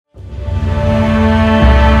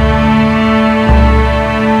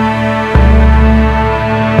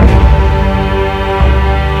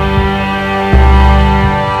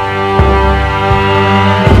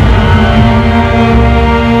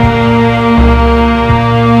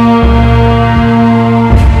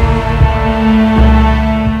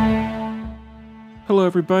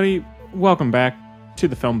everybody. Welcome back to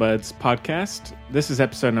the Film Buds podcast. This is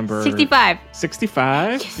episode number 65.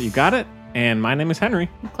 65. Yes. You got it. And my name is Henry.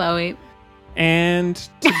 Chloe. And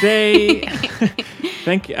today,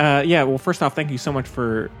 first off, thank you so much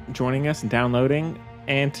for joining us and downloading.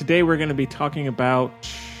 And today we're going to be talking about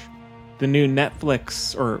the new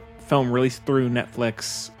Netflix or film released through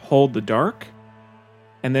Netflix, Hold the Dark.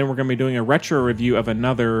 And then we're going to be doing a retro review of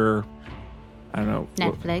another,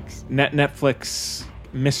 Netflix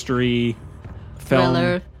mystery film.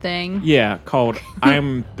 Thriller thing. Yeah, called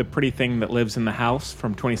I'm the Pretty Thing That Lives in the House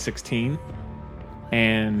from 2016.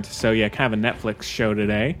 And so, yeah, kind of a Netflix show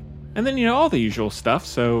today. And then, all the usual stuff.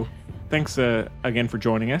 So thanks again for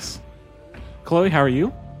joining us. Chloe, how are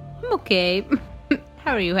you? I'm okay.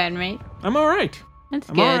 How are you, Henry? I'm all right. That's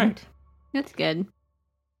I'm good. all right. That's good.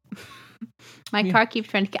 My car keeps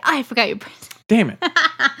trying to... I forgot your present. Damn it.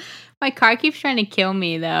 My car keeps trying to kill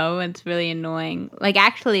me, though. It's really annoying. Like,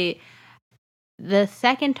 actually, the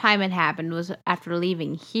second time it happened was after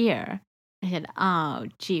leaving here. I said, oh,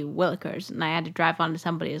 gee willikers. And I had to drive onto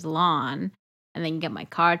somebody's lawn and then get my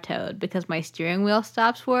car towed because my steering wheel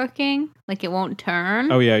stops working. Like, it won't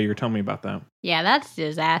turn. Oh, yeah, you were telling me about that. Yeah, that's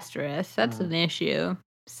disastrous. That's an issue.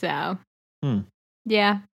 So,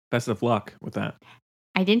 yeah. Best of luck with that.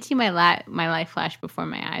 I didn't see my life flash before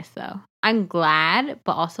my eyes, though. I'm glad,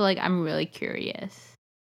 but also, like, I'm really curious.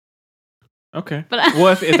 Okay. But Well,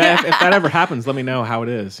 if that ever happens, let me know how it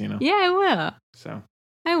is, Yeah, I will. So.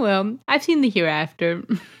 I will. I've seen The Hereafter.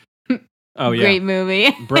 Oh, yeah. Great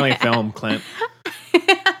movie. Brilliant film, Clint.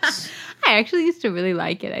 I actually used to really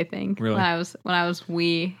like it, I think. Really? When I was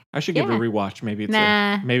wee. I should give it a rewatch. Maybe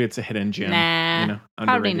it's a hidden gem. Nah.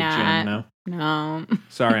 Probably Underrated not. gem. No.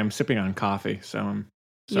 Sorry, I'm sipping on coffee, so I'm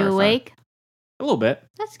sorry. You awake? A little bit,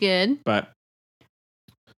 That's good. but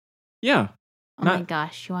yeah. Oh my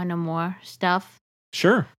gosh, you want to know more stuff?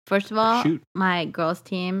 Sure. First of all, Shoot. my girls'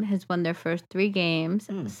 team has won their first 3 games.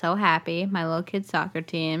 So happy. My little kid's soccer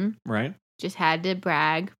team. Right. Just had to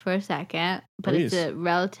brag for a second, but Please. It's a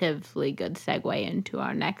relatively good segue into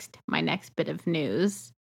my next bit of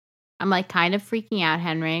news. I'm like kind of freaking out,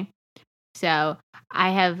 Henry. So I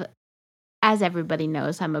have, as everybody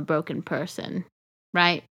knows, I'm a broken person,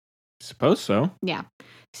 right? Suppose so. Yeah.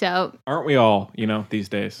 So Aren't we all, these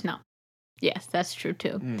days? no. Yes, that's true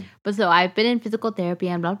too. But so I've been in physical therapy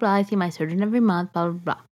and blah, blah. I see my surgeon every month, blah,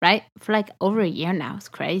 blah, blah. Right? For like over a year now. It's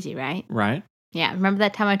crazy, right? Right. Yeah. Remember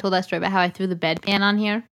that time I told that story about how I threw the bedpan on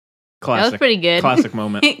here? Classic. That was pretty good. Classic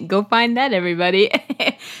moment. Go find that, everybody.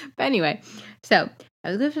 But anyway, so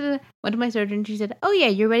I went to my surgeon. She said, oh, yeah,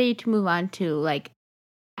 you're ready to move on to like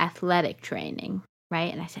athletic training,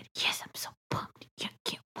 right? And I said, yes, I'm so pumped. Yeah,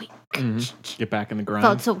 can't wait. Get back in the grind.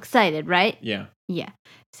 Felt so excited, right? Yeah. Yeah.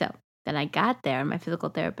 So then I got there, and my physical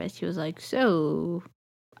therapist, he was like, so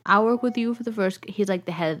I'll work with you for the first, he's like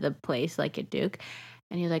the head of the place, like at Duke.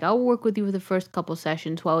 And he was like, I'll work with you for the first couple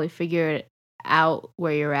sessions while we figure out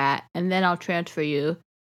where you're at. And then I'll transfer you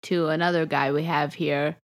to another guy we have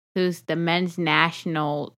here who's the men's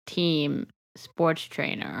national team sports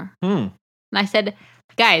trainer. And I said,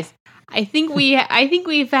 guys, I think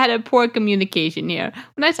we've had a poor communication here.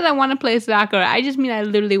 When I said I want to play soccer, I just mean I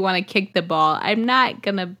literally want to kick the ball.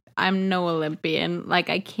 I'm no Olympian. Like,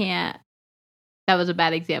 I can't. That was a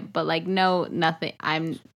bad example. But, like, no, nothing.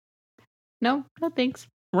 No thanks.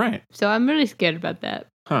 Right. So I'm really scared about that.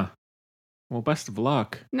 Huh. Well, best of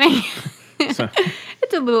luck. It's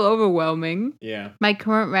a little overwhelming. Yeah. My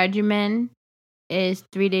current regimen is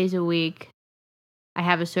 3 days a week. I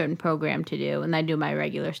have a certain program to do, and I do my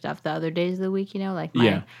regular stuff the other days of the week, like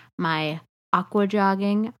my aqua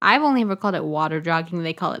jogging. I've only ever called it water jogging.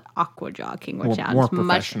 They call it aqua jogging, which sounds more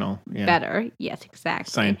professional. Much better. Yes,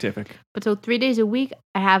 exactly. Scientific. But so 3 days a week,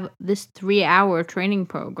 I have this 3-hour training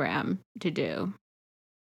program to do.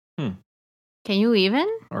 Can you even?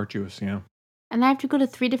 Arduous, yeah. And I have to go to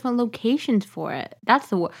 3 different locations for it.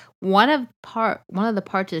 That's one of the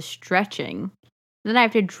parts is stretching. Then I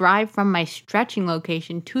have to drive from my stretching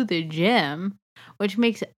location to the gym, which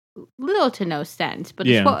makes little to no sense. But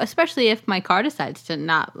especially if my car decides to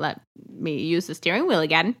not let me use the steering wheel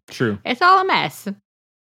again. True. It's all a mess.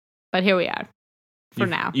 But here we are. For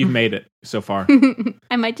now. You've made it so far.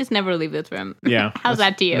 I might just never leave this room. Yeah. How's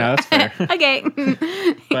that to you? No, that's fair. Okay.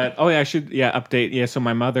 But, I should, update. Yeah, so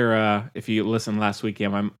my mother, if you listened last week,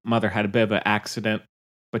 my mother had a bit of an accident,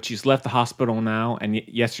 but she's left the hospital now. And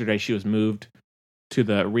yesterday she was moved to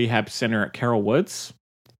the rehab center at Carroll Woods.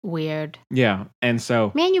 Weird. Yeah, and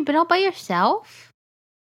so... Man, you've been all by yourself?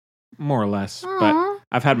 More or less. Aww. But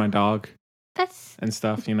I've had my dog. That's... And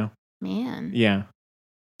stuff, Man. Yeah.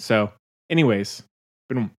 So, anyways,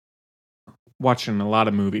 been watching a lot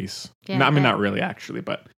of movies. Yeah, No, I mean, I not really, actually,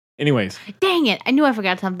 but anyways. Dang it. I knew I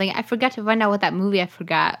forgot something. I forgot to find out what that movie I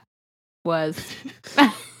forgot was.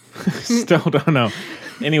 Still don't know.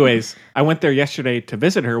 Anyways, I went there yesterday to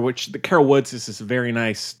visit her, which the Carroll Woods is this very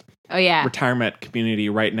nice Oh, yeah. retirement community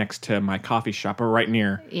right next to my coffee shop, or right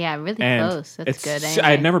near. Yeah, really And close. That's good.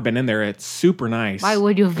 I had never been in there. It's super nice. Why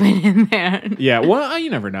would you have been in there? Yeah, well, you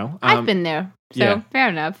never know. I've been there. So, yeah. fair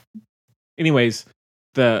enough. Anyways,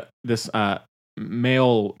 this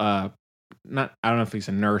male, I don't know if he's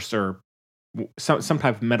a nurse or some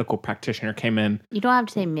type of medical practitioner came in. You don't have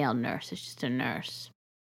to say male nurse. It's just a nurse.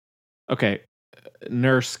 Okay,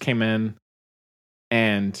 nurse came in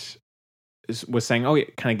and was saying, oh, yeah,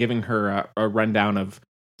 kind of giving her a rundown of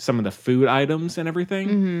some of the food items and everything.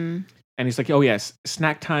 Mm-hmm. And he's like, oh, yes,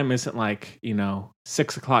 snack time isn't like,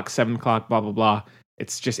 6 o'clock, 7 o'clock, blah, blah, blah.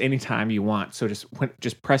 It's just any time you want. So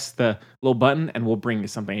just press the little button and we'll bring you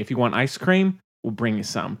something. If you want ice cream, we'll bring you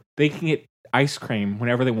some. They can get ice cream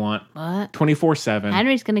whenever they want. What? 24/7.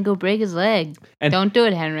 Henry's going to go break his leg. And don't do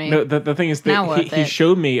it, Henry. No, the thing is Not that worth he it.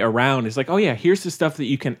 showed me around. It's like, oh yeah, here's the stuff that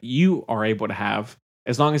you are able to have.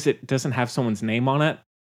 As long as it doesn't have someone's name on it,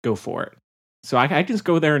 go for it. So I can just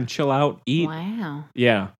go there and chill out, eat. Wow.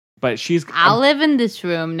 Yeah. But I'll live in this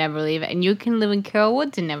room, never leave it. And you can live in Carroll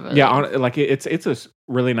Woods and never leave. Yeah, it's a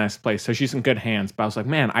really nice place. So she's in good hands. But I was like,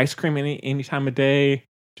 man, ice cream any time of day.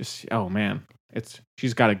 Just, oh man,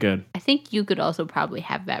 she's got it good. I think you could also probably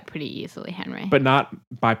have that pretty easily, Henry. But not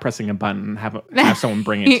by pressing a button and have someone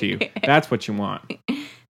bring it to you. That's what you want.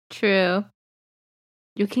 True.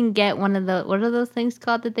 You can get one of the, what are those things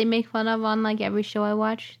called that they make fun of on like every show I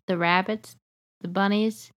watch? The rabbits? The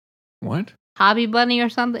bunnies? What? Hobby bunny or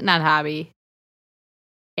something? Not hobby.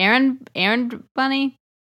 Aaron bunny?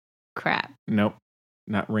 Crap. Nope.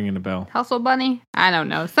 Not ringing a bell. Hustle bunny? I don't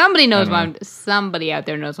know. Somebody knows somebody out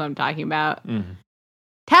there knows what I'm talking about. Mm-hmm.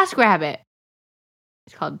 Task Rabbit.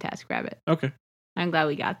 It's called Task Rabbit. Okay. I'm glad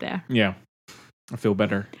we got there. Yeah. I feel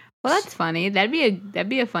better. Well, that's funny. That'd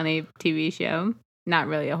be a funny TV show. Not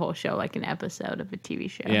really a whole show, like an episode of a TV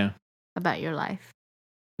show. Yeah. About your life.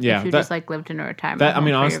 Yeah. If you just like lived in a retirement That, I home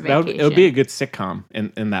mean, for honestly, your it would be a vacation. good sitcom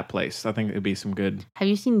in that place. I think it would be some good. Have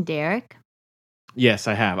you seen Derek? Yes,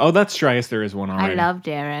 I have. Oh, that's true. I guess there is one already. I love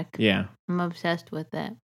Derek. Yeah. I'm obsessed with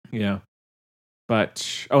it. Yeah.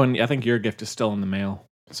 But, and I think your gift is still in the mail.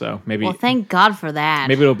 So maybe. Well, thank God for that.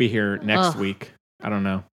 Maybe it'll be here next Ugh. week. I don't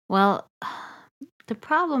know. Well, the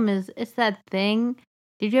problem is, it's that thing.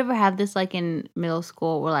 Did you ever have this like in middle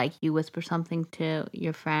school where like you whisper something to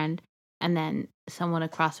your friend and then someone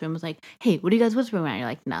across the room was like, hey, what are you guys whispering about? You're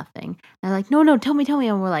like, nothing. And they're like, no, tell me.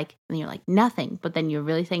 And we're like, and you're like, nothing. But then you're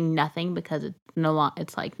really saying nothing because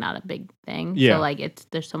it's like not a big thing. Yeah. So like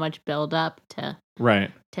there's so much build up to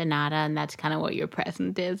nada. And that's kind of what your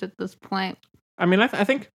present is at this point. I mean, I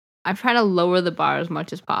think. I'm trying to lower the bar as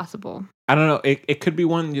much as possible. I don't know. It could be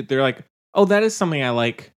one. They're like, oh, that is something I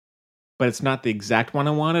like, but it's not the exact one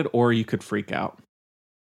I wanted, or you could freak out.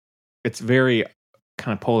 It's very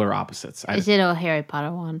kind of polar opposites. Is it a Harry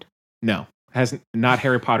Potter wand? No, has not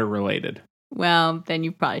Harry Potter related. Well, then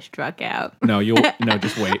you probably struck out. No,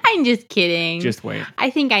 just wait. I'm just kidding. Just wait. I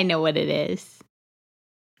think I know what it is.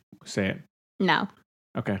 Say it. No.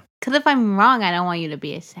 Okay. Because if I'm wrong, I don't want you to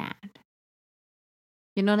be as sad.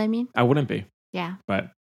 You know what I mean? I wouldn't be. Yeah.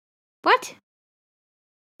 But what?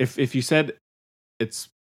 If you said it's,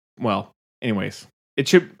 well, anyways, it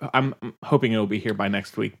should. I'm hoping it'll be here by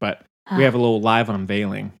next week. But we have a little live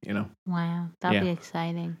unveiling. Wow, that'll be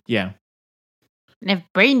exciting. Yeah. And if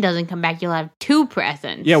Braden doesn't come back, you'll have 2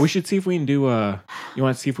 presents. Yeah, we should see if we can do. You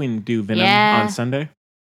want to see if we can do Venom on Sunday?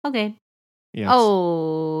 Okay. Yeah.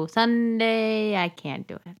 Oh, Sunday, I can't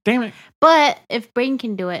do it. Damn it. But if Braden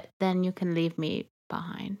can do it, then you can leave me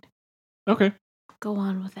behind. Okay. Go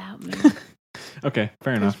on without me. Okay,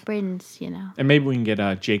 fair enough. Braden's, And maybe we can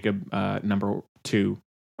get Jacob number 2.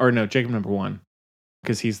 Or no, Jacob number 1.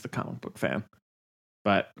 Because he's the comic book fan.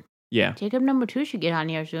 But, yeah. Jacob number 2 should get on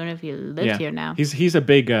here soon if he lives here now. He's a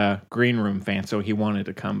big Green Room fan, so he wanted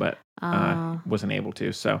to come, but wasn't able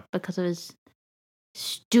to, so. Because of his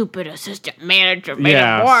stupid assistant manager.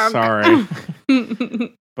 Yeah, sorry.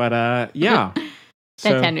 But, yeah.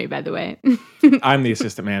 That's Henry, by the way. I'm the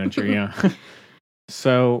assistant manager, yeah.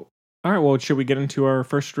 So, all right, well, should we get into our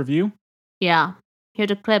first review? Yeah. Here's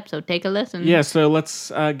a clip, so take a listen. Yeah, so let's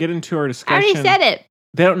get into our discussion. I already said it.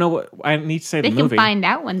 They don't know what I need to say. They the movie. can find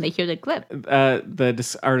out when they hear the clip.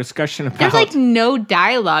 Our discussion about. There's like no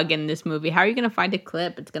dialogue in this movie. How are you going to find a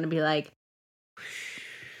clip? It's going to be like.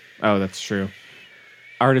 Oh, that's true.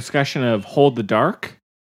 Our discussion of Hold the Dark,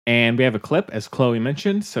 and we have a clip, as Chloe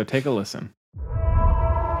mentioned. So take a listen.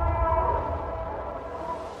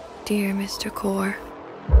 Dear Mr. Core,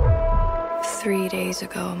 3 days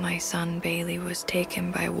ago, my son Bailey was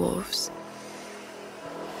taken by wolves.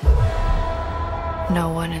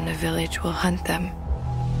 No one in the village will hunt them.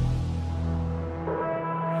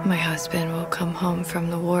 My husband will come home from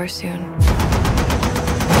the war soon.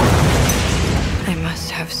 I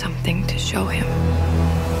must have something to show him.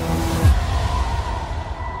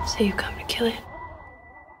 So you come to kill it?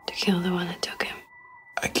 To kill the one that took him?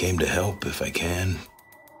 I came to help if I can,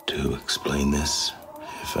 to explain this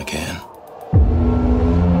if I can.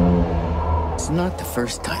 It's not the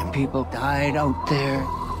first time people died out there.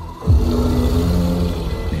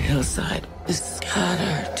 The hillside is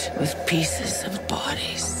scattered with pieces of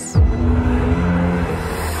bodies.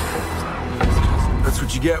 That's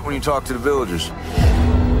what you get when you talk to the villagers.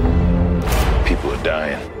 People are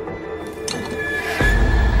dying.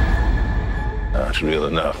 Not real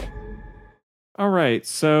enough. All right,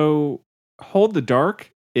 so Hold the Dark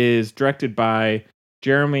is directed by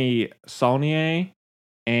Jeremy Saulnier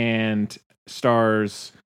and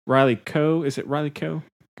stars Riley Coe. Is it Riley Coe?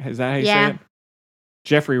 Is that how you say it?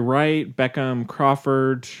 Jeffrey Wright, Beckham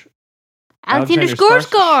Crawford, Alexander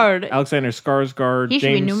Skarsgård. Alexander Skarsgård, He should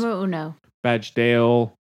be James numero uno. Badge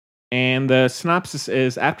Dale. And the synopsis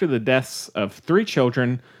is, after the deaths of 3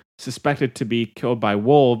 children suspected to be killed by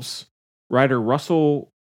wolves, writer Russell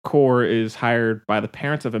Core is hired by the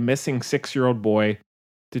parents of a missing 6-year-old boy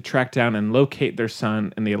to track down and locate their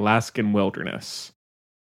son in the Alaskan wilderness.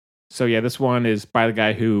 So yeah, this one is by the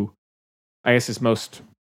guy who I guess is most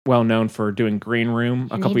well known for doing Green Room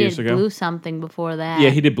a couple years ago. He did Blue something before that. Yeah,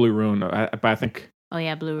 he did Blue Ruin, but I think Oh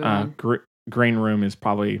yeah, Blue Ruin. Green Room is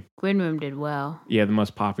probably Green Room did well. the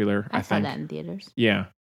most popular. I saw think that in theaters. Yeah,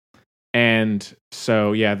 and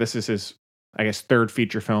so yeah, this is his I guess third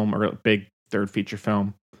feature film or big third feature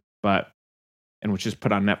film, and which is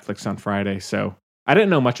put on Netflix on Friday. So I didn't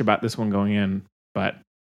know much about this one going in, but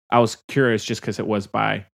I was curious just because it was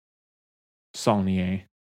by Saulnier.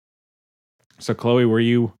 So Chloe, were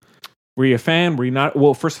you a fan? Were you not?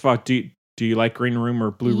 Well, first of all, do you like Green Room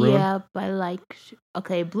or Blue Ruin? Yeah, but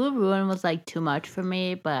okay, Blue Ruin was too much for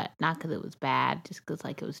me, but not because it was bad, just because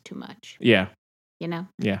it was too much. Yeah. You know?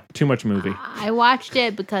 Yeah, too much movie. I watched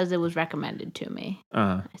it because it was recommended to me.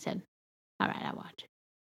 I said, all right, I'll watch it.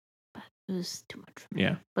 But it was too much for me.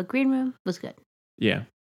 Yeah. But Green Room was good. Yeah.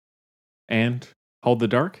 And Hold the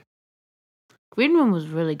Dark? Green Room was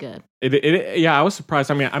really good. Yeah, I was surprised.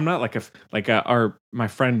 I mean, I'm not my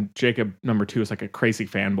friend Jacob number 2 is a crazy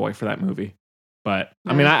fanboy for that movie. But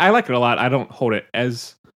I mean, I like it a lot. I don't hold it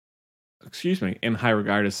as in high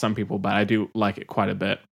regard as some people, but I do like it quite a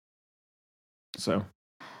bit. So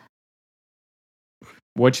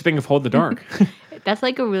what'd you think of Hold the Dark? That's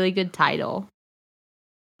a really good title.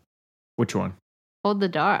 Which one? Hold the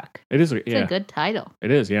Dark. It is. It's a good title. It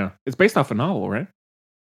is. Yeah, it's based off a novel, right?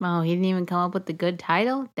 Oh, he didn't even come up with the good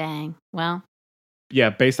title? Dang. Well. Yeah,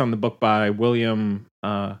 based on the book by William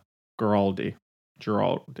Giraldi,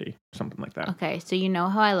 something like that. Okay, so you know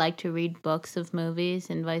how I like to read books of movies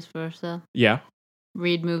and vice versa? Yeah.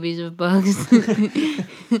 Read movies of books.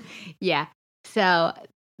 Yeah. So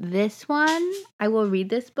this one, I will read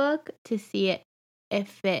this book to see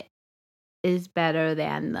if it is better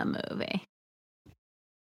than the movie.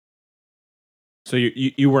 So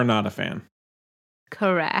you were not a fan?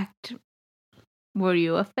 Correct. Were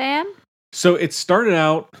you a fan? So it started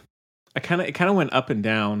out. It kind of went up and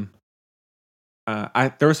down.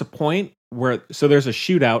 There was a point where there's a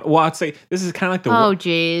shootout. Well, I'd say this is kind of like the. Oh,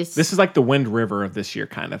 jeez. This is like the Wind River of this year,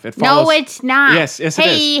 kind of. It No, follows, it's not. Yes, it is.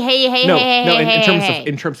 Hey, no, hey.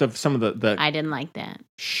 in terms of some of the. I didn't like that.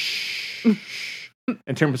 Shh.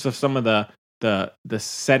 In terms of some of the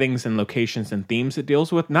settings and locations and themes it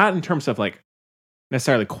deals with, not in terms of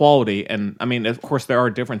necessarily quality, and I mean, of course, there are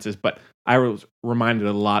differences, but I was reminded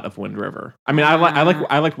a lot of Wind River. I mean,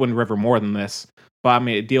 I like Wind River more than this, but I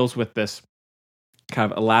mean, it deals with this kind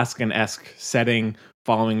of Alaskan-esque setting,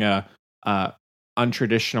 following a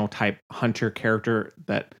untraditional type hunter character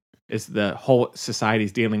that is the whole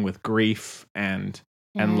society's dealing with grief and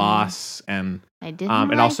loss, and I didn't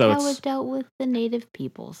and like also how it dealt with the native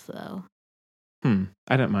peoples, though.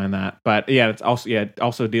 I didn't mind that, but yeah, it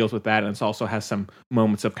also deals with that, and it also has some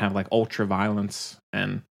moments of kind of ultra violence,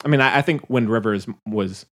 and I mean, I think Wind River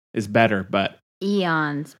is better, but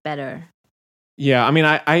eons better. Yeah, I mean,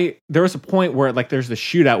 I there was a point where there's the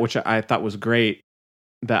shootout, which I thought was great,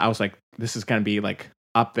 that I was like, this is gonna be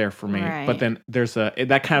up there for me, right. But then there's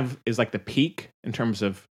that kind of is the peak in terms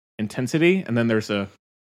of intensity, and then there's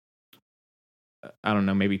I don't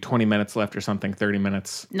know, maybe 20 minutes left or something, 30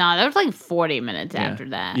 minutes. No, there was 40 minutes after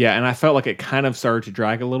that. Yeah, and I felt like it kind of started to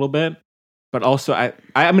drag a little bit. but also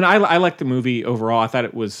I mean I liked the movie overall. I thought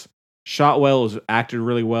it was shot well, it was acted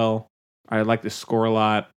really well. I liked the score a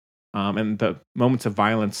lot, and the moments of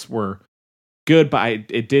violence were good, but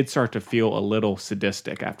it did start to feel a little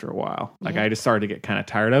sadistic after a while. Like I just started to get kind of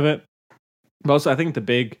tired of it. But also, I think the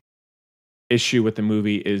big issue with the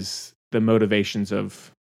movie is the motivations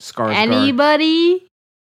of Skarsgård. Anybody?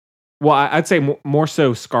 Well, I'd say more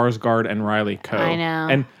so Skarsgård and Riley Coe. I know.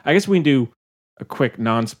 And I guess we can do a quick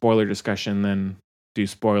non-spoiler discussion, then do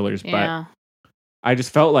spoilers. Yeah. But I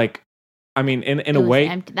just felt like, I mean, in a way,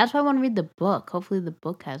 empty. That's why I want to read the book. Hopefully, the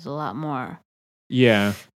book has a lot more.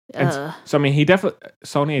 Yeah. And so I mean,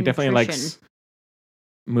 Sony definitely likes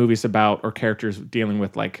movies about or characters dealing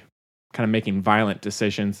with like kind of making violent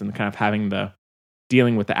decisions and kind of having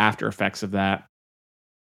dealing with the after effects of that.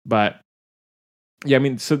 But yeah, I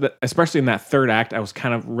mean, especially in that third act, I was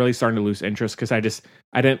kind of really starting to lose interest because I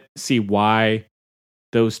didn't see why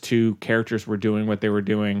those two characters were doing what they were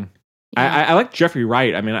doing. Yeah. I like Jeffrey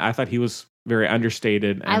Wright. I mean, I thought he was very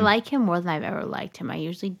understated. I like him more than I've ever liked him. I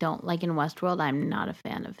usually don't like in Westworld. I'm not a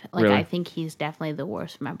fan of him. Like, really? I think he's definitely the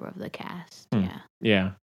worst member of the cast. Yeah.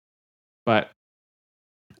 Yeah. But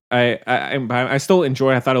I still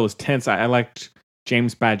enjoy. I thought it was tense. I liked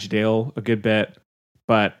James Badge Dale a good bit,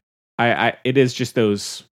 but it is just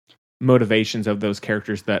those motivations of those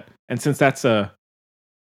characters and since that's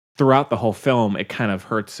throughout the whole film, it kind of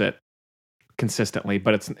hurts it consistently.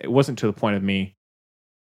 But it wasn't to the point of me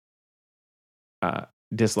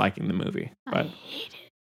disliking the movie. But I hate it.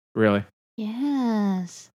 Really?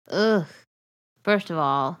 Yes. Ugh. First of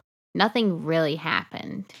all, nothing really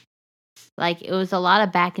happened. Like, it was a lot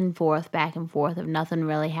of back and forth of nothing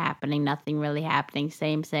really happening,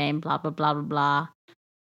 same, blah, blah, blah, blah, blah.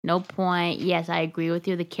 No point. Yes, I agree with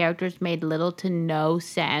you. The characters made little to no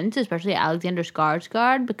sense, especially Alexander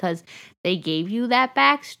Skarsgård, because they gave you that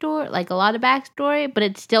backstory, like a lot of backstory, but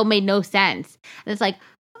it still made no sense. And it's like,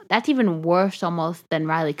 that's even worse almost than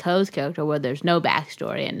Riley Coe's character, where there's no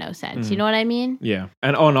backstory and no sense. You know what I mean? Yeah.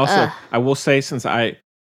 And also, I will say, since I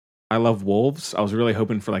love wolves, I was really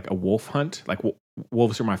hoping for like a wolf hunt. Like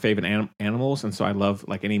wolves are my favorite animals, and so I love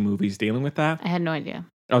like any movies dealing with that. I had no idea.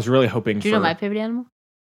 I was really hoping Do you know my favorite animal?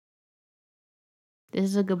 This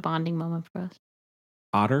is a good bonding moment for us.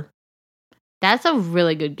 Otter? That's a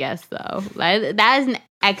really good guess, though. Like, that is an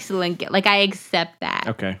excellent guess. Like, I accept that.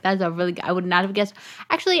 Okay. That's a really good... I would not have guessed...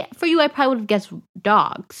 Actually, for you, I probably would have guessed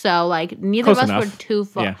dog. So, like, neither Close of us enough. were too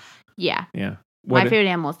far. Yeah. My favorite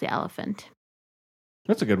animal is the elephant.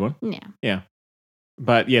 That's a good one. Yeah. Yeah.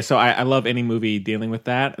 But, yeah, so I love any movie dealing with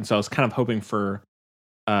that. And so I was kind of hoping for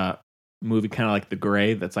a movie kind of like The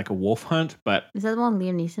Grey that's like a wolf hunt. But is that the one with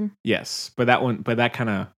Liam Neeson? Yes. But that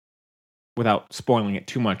kind of... Without spoiling it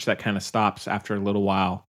too much, that kind of stops after a little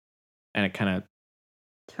while, and it kind of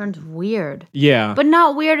turns weird. Yeah, but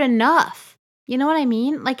not weird enough. You know what I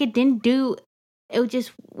mean? Like, it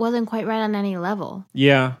just wasn't quite right on any level.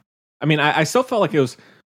 Yeah, I mean, I still felt like it was,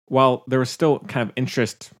 while there was still kind of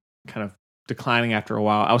interest kind of declining after a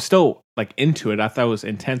while, I was still like into it. I thought it was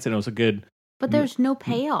intense and it was a good. But there's no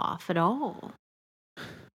payoff at all.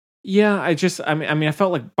 Yeah, I mean, I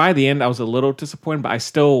felt like by the end I was a little disappointed, but I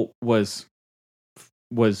still was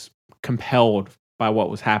compelled by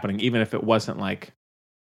what was happening, even if it wasn't like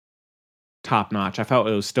top notch. I felt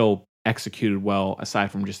it was still executed well,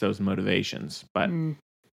 aside from just those motivations. But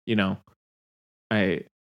you know, I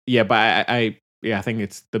think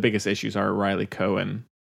it's the biggest issues are Riley Coe and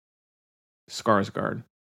Skarsgård.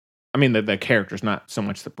 I mean, the characters, not so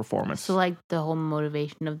much the performance. So, like, the whole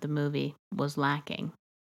motivation of the movie was lacking.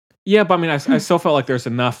 Yeah, but I mean, I still felt like there's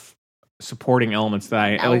enough supporting elements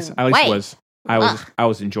that I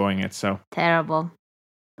was enjoying it. So terrible.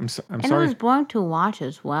 I'm sorry. And it was boring to watch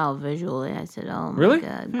as well visually. I said, "Oh my really?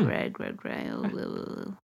 God, Greg."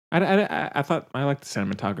 I thought I liked the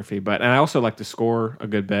cinematography, and I also liked the score a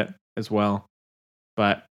good bit as well.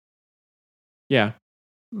 But yeah,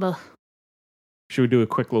 should we do a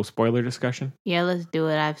quick little spoiler discussion? Yeah, let's do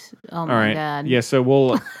it. All my right. God. Yeah, so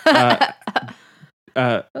we'll.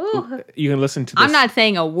 You can listen to this. I'm not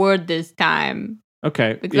saying a word this time.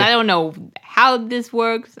 Okay. Because I don't know how this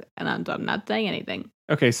works, and I'm not saying anything.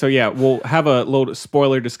 Okay, so yeah, we'll have a little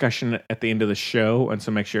spoiler discussion at the end of the show, and so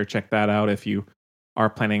make sure to check that out if you are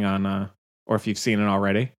planning on, or if you've seen it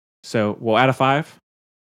already. So we'll add a 5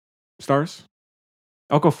 stars.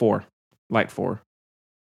 I'll go 4, light 4.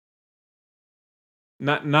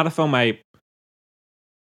 Not a film I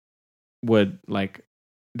would like.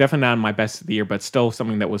 Definitely not my best of the year, but still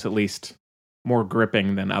something that was at least more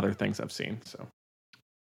gripping than other things I've seen. So,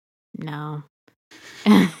 no,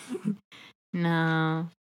 no,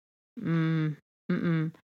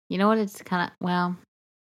 You know what? It's kind of, well,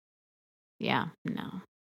 yeah, no.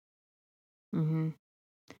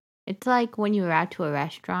 It's like when you were out to a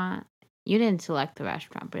restaurant, you didn't select the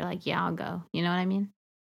restaurant, but you're like, yeah, I'll go. You know what I mean?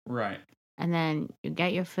 Right. And then you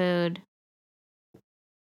get your food,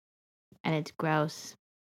 and it's gross.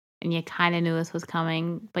 And you kind of knew this was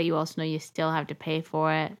coming, but you also know you still have to pay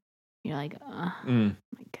for it. You're like, oh my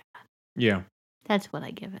God. Yeah. That's what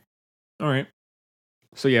I give it. All right.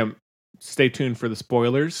 So, yeah, stay tuned for the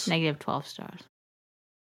spoilers. Negative 12 stars.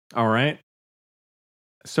 All right.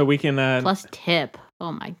 So we can... Plus tip.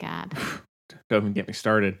 Oh, my God. Don't even get me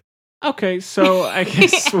started. Okay, so I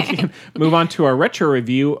guess we can move on to our retro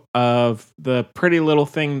review of The Pretty Little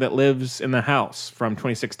Thing That Lives in the House from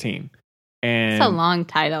 2016. And It's a long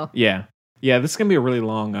title. Yeah. Yeah, this is going to be a really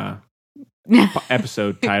long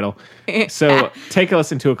episode title. So take a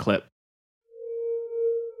listen to a clip.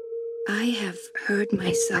 I have heard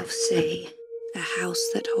myself say the house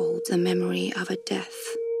that holds the memory of a death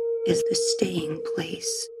is the staying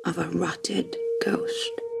place of a rotted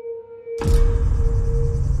ghost.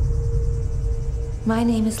 My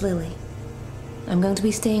name is Lily. I'm going to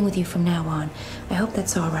be staying with you from now on. I hope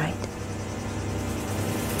that's all right.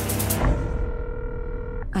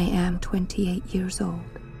 I am 28 years old.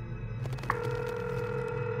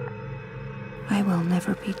 I will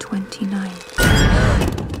never be 29.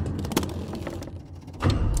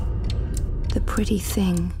 The pretty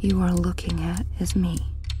thing you are looking at is me.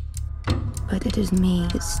 But it is me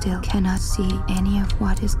that still cannot see any of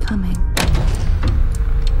what is coming.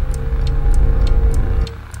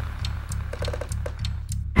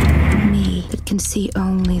 Me that can see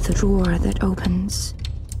only the drawer that opens.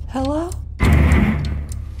 Hello?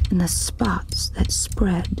 And the spots that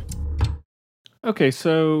spread. Okay,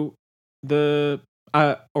 so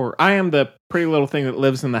I Am the Pretty Little Thing That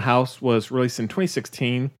Lives in the House was released in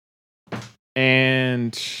 2016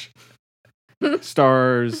 and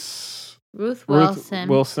stars Ruth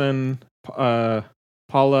Wilson,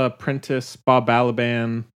 Paula Prentice, Bob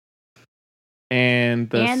Balaban, and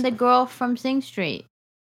the girl from Sing Street.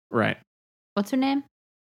 Right. What's her name?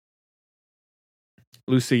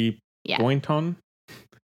 Lucy Boynton.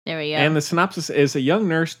 There we go. And the synopsis is: a young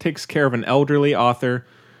nurse takes care of an elderly author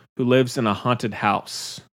who lives in a haunted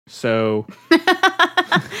house. So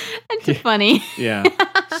that's funny. Yeah.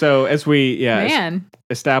 So as we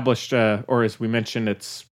established, or as we mentioned,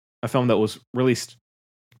 it's a film that was released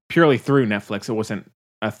purely through Netflix. It wasn't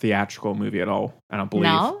a theatrical movie at all, I don't believe.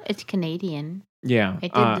 No, it's Canadian. Yeah.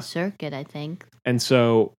 It did the circuit, I think. And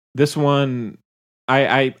so this one,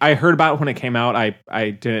 I heard about it when it came out. I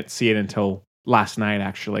didn't see it until last night,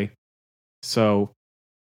 actually. So,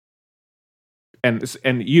 and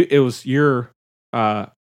it was your.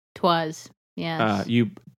 Twas, yes.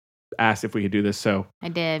 You asked if we could do this, so I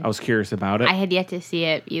did. I was curious about it. I had yet to see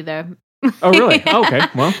it either. Oh, really? Oh, okay.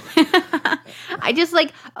 Well, I just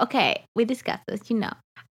we discussed this.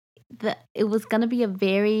 It was gonna be a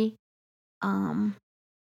very, I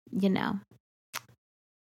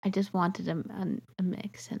just wanted a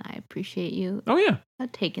mix, and I appreciate you. Oh yeah,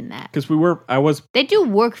 taking that because They do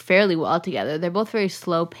work fairly well together. They're both very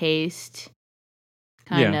slow paced,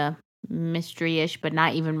 kind of mystery-ish, but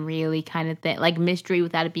not even really kind of thing. Like mystery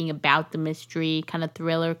without it being about the mystery, kind of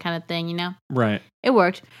thriller kind of thing. Right. It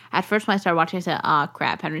worked. At first, when I started watching, I said, "Oh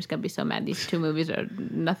crap, Henry's gonna be so mad. These two movies are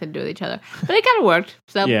nothing to do with each other." But it kind of worked.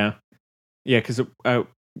 So yeah, because I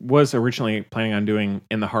was originally planning on doing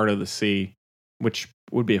In the Heart of the Sea, which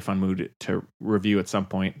would be a fun movie to review at some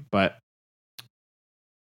point. But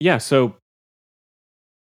yeah, so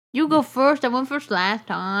you go first. I went first last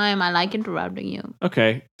time. I like interrupting you.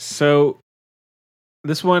 Okay, so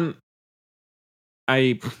this one,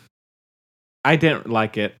 I didn't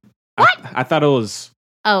like it. What? I thought it was.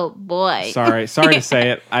 Oh boy! Sorry to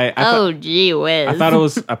say it. Oh gee whiz! I thought it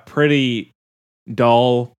was a pretty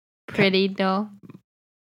dull. Pretty dull.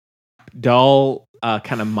 Dull,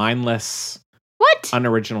 kind of mindless. What?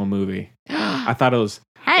 Unoriginal movie. I thought it was.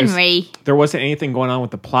 Henry. There wasn't anything going on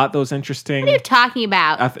with the plot that was interesting. What are you talking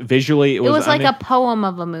about? Visually, it was like a poem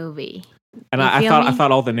of a movie. And I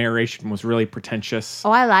thought all the narration was really pretentious.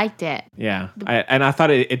 Oh, I liked it. Yeah, I thought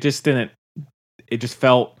it just didn't. It just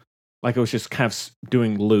felt like it was just kind of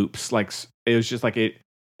doing loops. Like it was just like it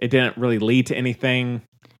didn't really lead to anything.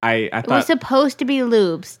 I thought it was supposed to be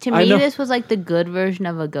loops. To me, this was like the good version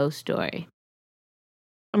of a ghost story.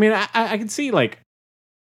 I mean, I can see like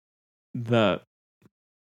the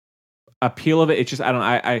appeal of it. It's just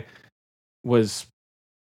I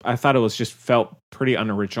thought it was just felt pretty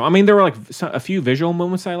unoriginal. I mean, there were like a few visual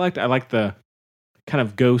moments I liked. I liked the kind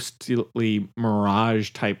of ghostly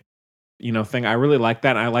mirage type, thing. I really liked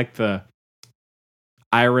that. I liked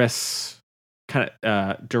iris kind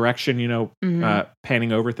of direction, Mhm.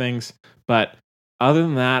 panning over things. But other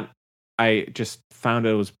than that, I just found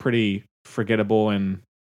it was pretty forgettable, and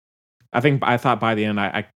I thought by the end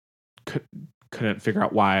I couldn't figure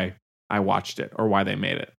out why I watched it or why they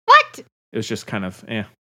made it. What? It was just kind of And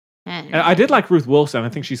I did like Ruth Wilson. I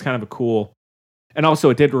think she's kind of a cool, and also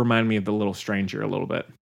it did remind me of The Little Stranger a little bit.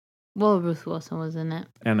 Well, Ruth Wilson was in it.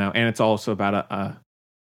 And it's also about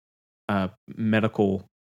a medical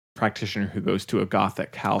practitioner who goes to a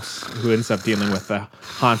gothic house who ends up dealing with the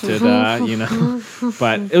haunted,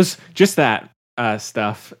 But it was just that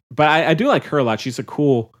stuff. But I do like her a lot. She's a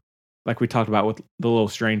cool, like we talked about with The Little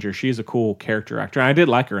Stranger. She's a cool character actor. And I did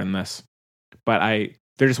like her in this, but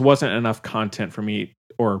there just wasn't enough content for me,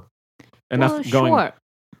 or enough going. Short.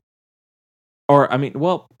 Or I mean,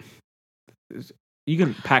 well, you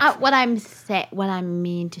can pack. What I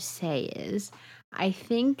mean to say is, I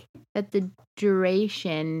think that the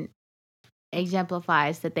duration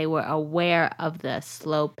exemplifies that they were aware of the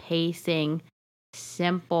slow pacing,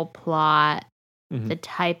 simple plot, the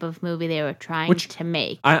type of movie they were trying to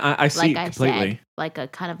make. I see like completely. Said, like a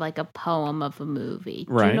kind of like a poem of a movie.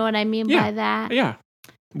 Right. Do you know what I mean by that? Yeah.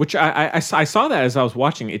 Which I saw that as I was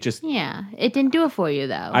watching. It just it didn't do it for you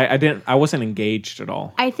though. I wasn't engaged at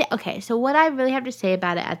all. Okay, so what I really have to say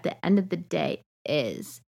about it at the end of the day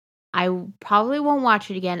is I probably won't watch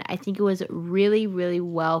it again. I think it was really, really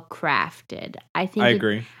well crafted. I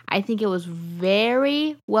agree. I think it was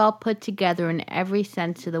very well put together in every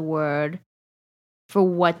sense of the word for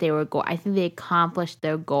what they were going. I think they accomplished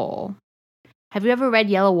their goal. Have you ever read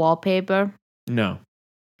Yellow Wallpaper? No.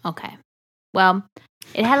 Okay. Well,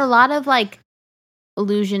 it had a lot of like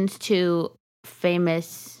allusions to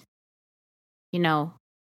famous,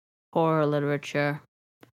 horror literature.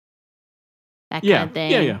 That kind of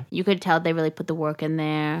thing. Yeah. You could tell they really put the work in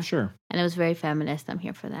there. Sure. And it was very feminist. I'm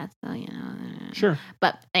here for that. So, Sure.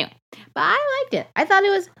 But anyway, I liked it. I thought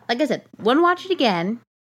it was, like I said, wouldn't watch it again.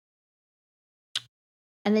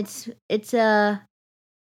 And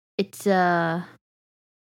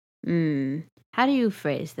how do you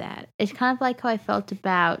phrase that? It's kind of like how I felt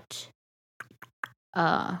about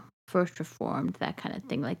First Reformed, that kind of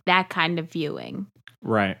thing. Like that kind of viewing.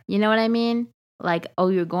 Right. You know what I mean? Like, oh,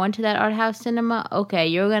 you're going to that art house cinema? Okay,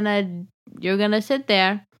 you're gonna sit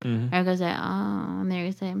there. Mm-hmm. I'm gonna say, oh, and they're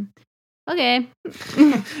gonna say, okay.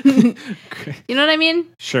 You know what I mean?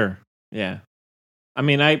 Sure. Yeah. I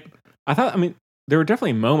mean, I thought. I mean, there were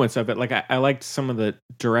definitely moments of it. Like I liked some of the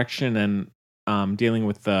direction and dealing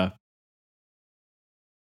with the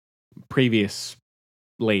previous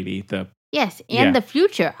lady. Yes, and the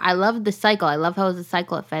future. I love the cycle. I love how the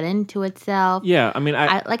cycle it fed into itself. Yeah, I mean,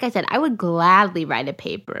 like I said, I would gladly write a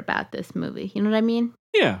paper about this movie. You know what I mean?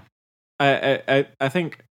 Yeah, I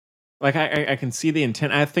think, like I can see the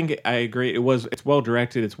intent. I think I agree. It's well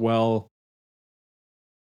directed. It's well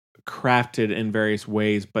crafted in various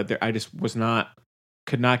ways, but I just could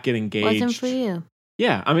not get engaged. Wasn't for you.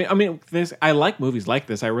 Yeah, I mean, I like movies like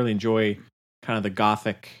this. I really enjoy kind of the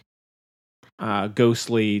gothic,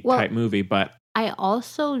 ghostly type movie, but I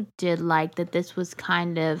also did like that this was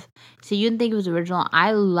kind of, so you didn't think it was original.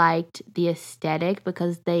 I liked the aesthetic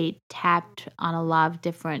because they tapped on a lot of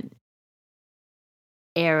different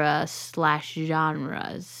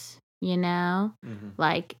eras/genres, Mm-hmm.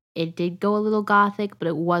 Like it did go a little gothic, but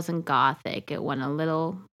it wasn't gothic. It went a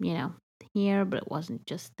little, here, but it wasn't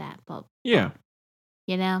just that. But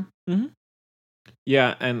Mm-hmm.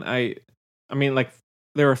 Yeah, and I mean, like,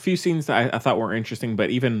 there are a few scenes that I thought were interesting, but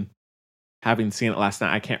even having seen it last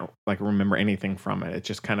night, I can't like remember anything from it. It's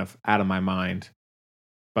just kind of out of my mind.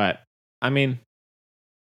 But I mean,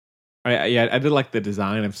 I did like the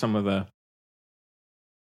design of some of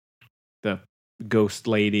the ghost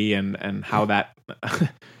lady and how that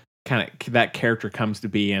kind of that character comes to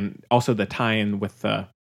be, and also the tie-in with the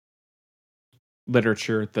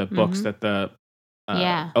literature, the books that the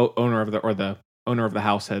owner of the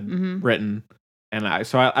house had written. And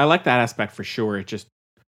I like that aspect for sure. It just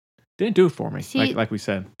didn't do it for me. See, like we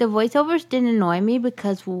said, the voiceovers didn't annoy me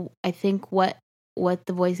because I think what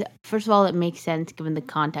the voice, first of all, it makes sense given the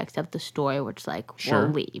context of the story, which we'll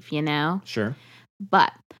leave, Sure.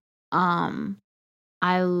 But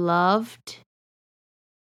I loved,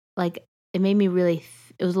 like, it made me really.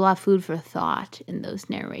 It was a lot of food for thought in those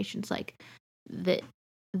narrations, like the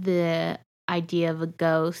idea of a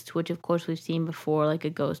ghost, which of course we've seen before, like a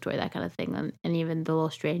ghost story, that kind of thing, and even The Little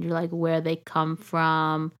Stranger, like where they come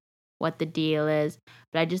from, what the deal is.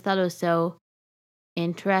 But I just thought it was so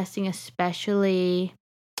interesting, especially,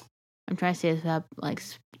 I'm trying to say this without like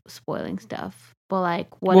spoiling stuff, but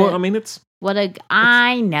like what? Well, I mean, it's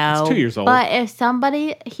I know. It's 2 years old. But if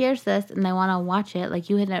somebody hears this and they want to watch it, like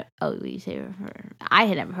you had never, I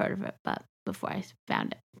had never heard of it, but before I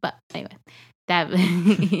found it. But anyway, that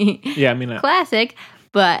Yeah, I mean, classic.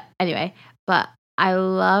 But anyway, but I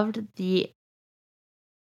loved the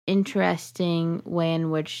interesting way in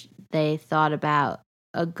which they thought about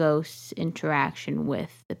a ghost's interaction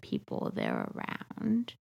with the people they're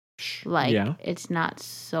around. Like, it's not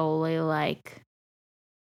solely like,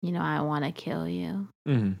 I want to kill you.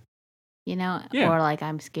 Mm-hmm. Or like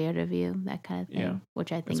I'm scared of you, that kind of thing.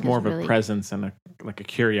 Which I think it's more is of really, a presence and a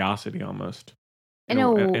curiosity almost. In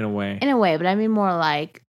a way. In a way, but I mean more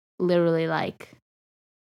like literally like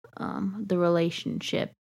the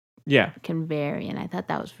relationship can vary, and I thought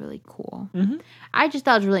that was really cool. Mm-hmm. I just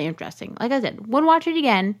thought it was really interesting. Like I said, wouldn't watch it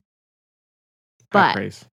again. High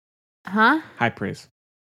praise. Huh? High praise.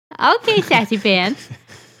 Okay, sassy pants.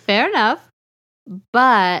 Fair enough.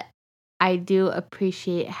 But I do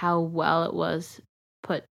appreciate how well it was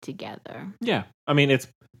put together. Yeah. I mean, it's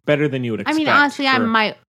better than you would expect. I mean, honestly,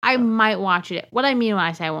 I might watch it. What I mean when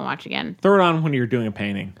I say I won't watch again. Throw it on when you're doing a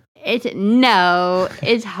painting.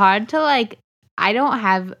 It's hard to like, I don't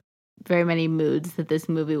have very many moods that this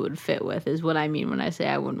movie would fit with, is what I mean when I say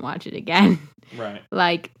I wouldn't watch it again. Right.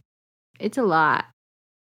 Like, it's a lot,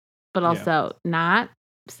 but also not.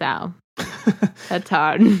 So that's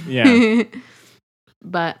hard. Yeah.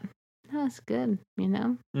 But that's good,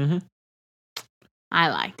 Mm-hmm. I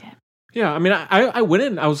liked it. Yeah, I mean, I went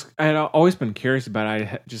in. I had always been curious about it.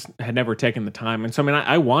 I just had never taken the time, and so I mean,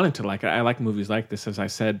 I wanted to like it. I like movies like this, as I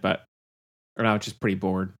said, but I was just pretty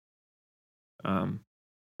bored.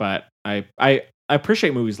 But I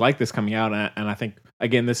appreciate movies like this coming out, and I think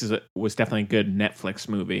again, this was definitely a good Netflix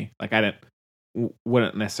movie. Like I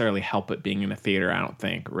wouldn't necessarily help it being in a theater. I don't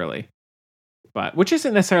think really, but which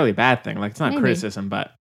isn't necessarily a bad thing. Like it's not criticism,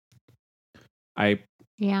 but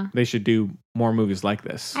they should do more movies like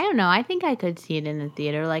this. I don't know. I think I could see it in the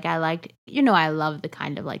theater. Like I liked, I love the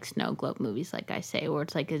kind of like snow globe movies, like I say, where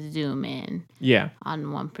it's like a zoom in. Yeah.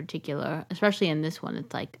 On one particular, especially in this one,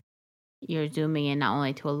 it's like you're zooming in not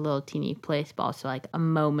only to a little teeny place, but also like a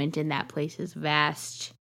moment in that place is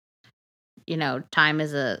vast. Time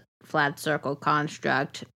is a flat circle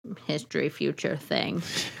construct, history, future thing.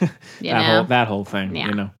 That whole thing.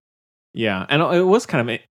 Yeah. Yeah, and it was kind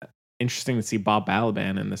of interesting to see Bob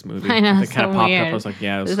Balaban in this movie. I know, it kind of popped weird. up. I was like,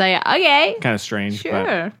 yeah, it was like, okay, kind of strange.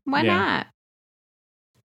 Sure, why not?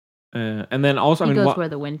 And then also, he goes where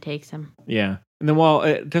the wind takes him. Yeah, and then while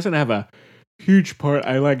it doesn't have a huge part,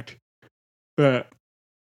 I liked the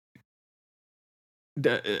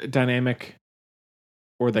dynamic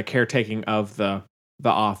or the caretaking of the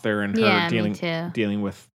author and her dealing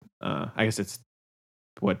with I guess it's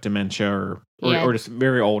dementia or just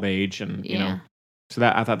very old age, and so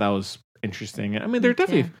that I thought that was interesting. I mean, there are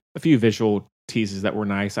definitely a few visual teases that were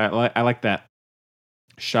nice. I like that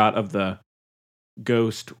shot of the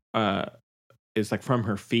ghost is like from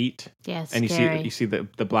her feet. Yeah, and scary. you see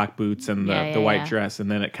the black boots and the white dress, and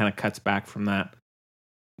then it kind of cuts back from that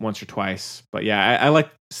once or twice. But yeah, I like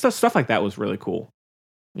stuff like that was really cool.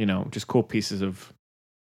 Just cool pieces of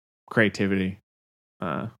creativity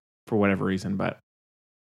for whatever reason, but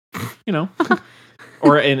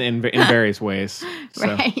or in various ways.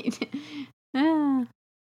 So. Right.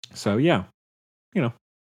 So yeah.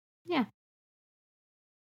 Yeah.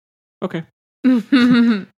 Okay.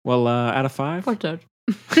 Well, out of 5,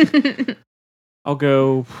 I'll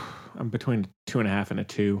go. I'm between 2.5 and a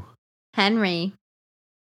 2. Henry.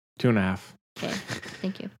 2.5. Okay,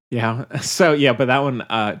 thank you. Yeah. So yeah, but that one.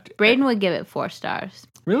 Braden would give it 4 stars.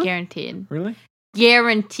 Really? Guaranteed. Really?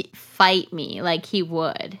 Guaranteed. Fight me like he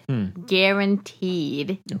would.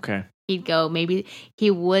 Guaranteed. Okay. He'd go. Maybe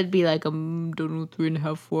he would be like, don't know,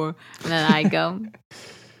 3.5, 4, and then I go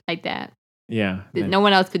like that. Yeah. No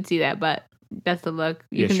one else could see that, but that's the look.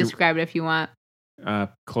 You can describe it if you want.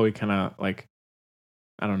 Chloe kind of like,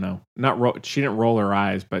 I don't know, she didn't roll her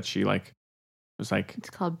eyes, but she like was like, it's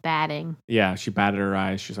called batting. Yeah, she batted her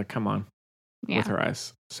eyes. She's like, come on, with her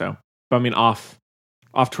eyes. So, but I mean, off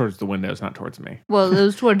towards the windows, not towards me. Well, it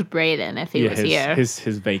was towards Braden if he was here. His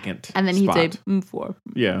vacant. And then he'd spot. say 4.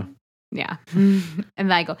 Yeah. Yeah. And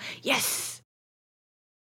then I go, yes.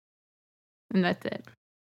 And that's it.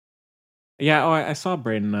 Yeah, I saw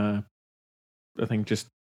Braden, I think just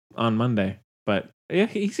on Monday. But yeah,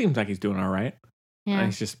 he seems like he's doing all right. Yeah.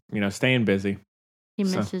 He's just, staying busy. He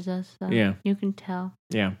misses us, though. Yeah. You can tell.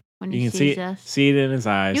 Yeah. When you he can sees us. See it in his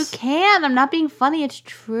eyes. You can. I'm not being funny. It's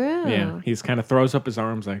true. Yeah. He's kind of throws up his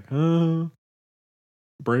arms like, Braden.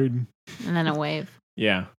 And then a wave.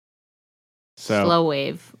 Yeah. So slow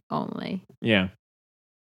wave only. Yeah.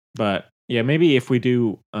 But, Yeah, maybe if we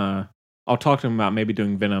do, I'll talk to him about maybe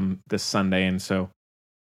doing Venom this Sunday, and so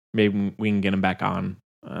maybe we can get him back on.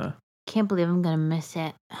 Can't believe I'm gonna miss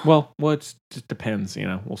it. Well, it just depends.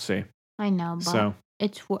 We'll see. I know, but So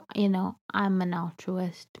it's I'm an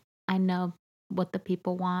altruist. I know what the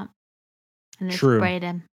people want, and it's True.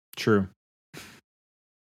 Brayden. true.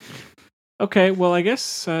 Okay, well, I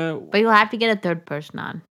guess. But you'll have to get a third person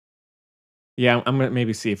on. Yeah, I'm gonna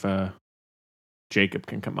maybe see if Jacob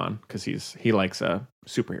can come on because he likes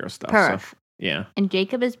superhero stuff. Perf. So, yeah. And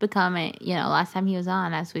Jacob is becoming, last time he was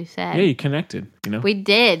on, as we said, Yeah, you connected. we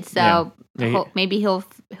did. So Yeah, maybe he'll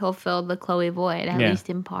fill the Chloe void at least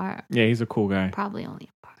in part. Yeah, he's a cool guy. Probably only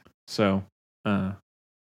in part. So, all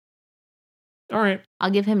right.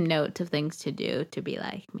 I'll give him notes of things to do to be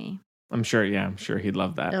like me. I'm sure he'd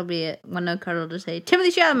love that. It'll be one note card will just say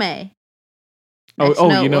Timothée Chalamet. Oh, Next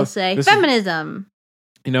note will say feminism.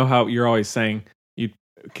 You know how you're always saying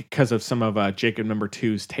because of some of Jacob number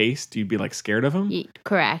 2's taste, you'd be like scared of him.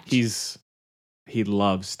 Correct. He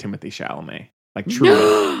loves Timothée Chalamet, like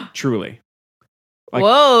truly, truly. Like,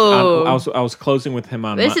 whoa! I was closing with him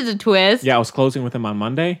on. This is a twist. Yeah, I was closing with him on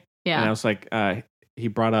Monday. Yeah, and I was like, he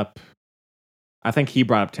brought up. I think he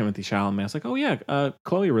brought up Timothée Chalamet. I was like, oh yeah,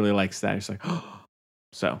 Chloe really likes that. He's like, oh.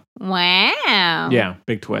 So. Wow. Yeah,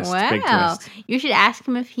 big twist. Wow. Big twist. You should ask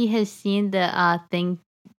him if he has seen the thing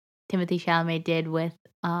Timothée Chalamet did with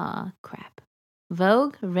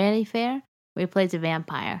Vogue, Really Fair, where he plays a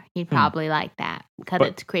vampire. He'd probably like that because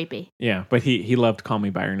it's creepy. Yeah, but he loved Call Me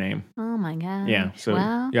by Your Name. Oh my god. Yeah, so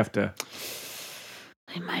you have to.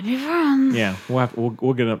 We might be friends. Yeah,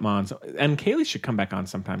 we'll get him on. And Kaylee should come back on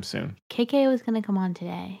sometime soon. KK was gonna come on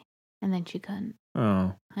today, and then she couldn't.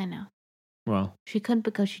 Oh, I know. Well, she couldn't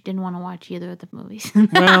because she didn't want to watch either of the movies.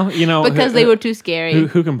 Well, because they were too scary.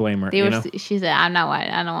 Who can blame her? She said, "I'm not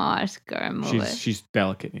watching. I don't want to watch scary movies." She's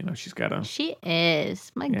delicate. She's got to. She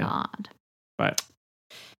is. My God. But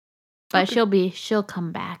okay. She'll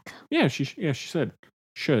come back. Yeah, she said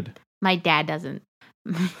should. My dad doesn't.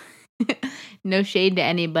 No shade to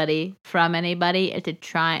anybody from anybody.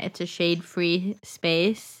 It's a shade-free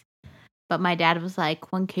space. But my dad was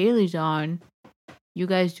like, when Kaylee's on, you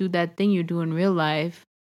guys do that thing you do in real life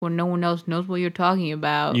when no one else knows what you're talking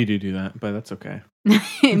about. You do that, but that's okay.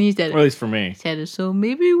 And he said, or at least for me. He said, so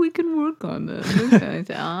maybe we can work on this. I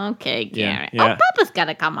said, okay, Gary. Yeah. Oh, Papa's got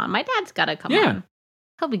to come on. My dad's got to come on.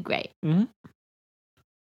 He'll be great. Mm-hmm.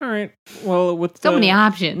 All right. Well, with so many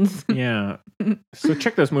options. Yeah. So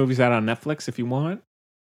check those movies out on Netflix if you want.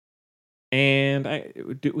 And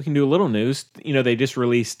we can do a little news. They just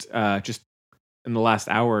released just in the last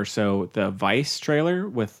hour or so the Vice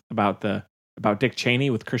trailer about Dick Cheney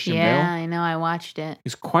with Christian Bale. Yeah, I know. I watched it.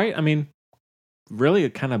 He's quite. Really,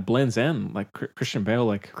 it kind of blends in like Christian Bale,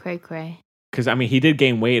 like cray. Because he did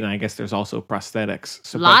gain weight, and I guess there's also prosthetics.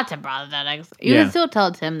 So, lots of prosthetics. You can still tell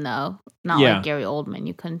it's him, though. Not like Gary Oldman.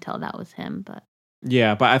 You couldn't tell that was him, but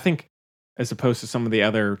yeah. But I think, as opposed to some of the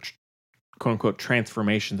other "quote unquote"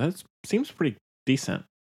 transformations, that seems pretty decent.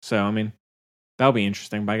 So, that'll be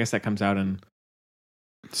interesting. But I guess that comes out in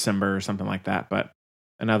December or something like that. But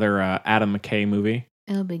another Adam McKay movie.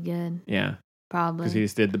 It'll be good. Yeah, probably because he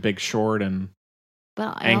just did The Big Short and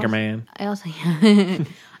Anchorman.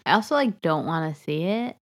 I also don't want to see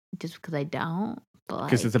it just because I don't.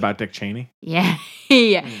 Because it's about Dick Cheney. Yeah,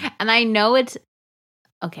 yeah, and I know it's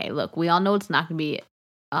okay. Look, we all know it's not going to be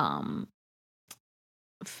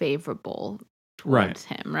favorable towards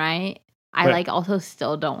him, right? I also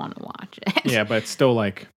still don't want to watch it. Yeah, but it's still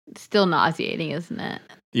still nauseating, isn't it?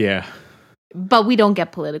 Yeah. But we don't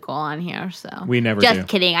get political on here, so we never. Just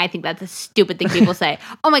kidding. I think that's a stupid thing people say.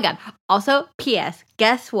 Oh my god. Also, P.S.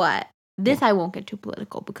 Guess what? This I won't get too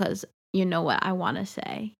political because you know what I want to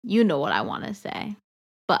say. You know what I want to say.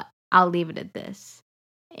 But I'll leave it at this.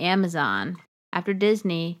 Amazon, after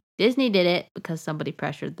Disney did it because somebody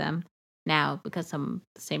pressured them. Now, because the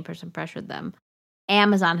same person pressured them,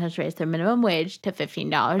 Amazon has raised their minimum wage to $15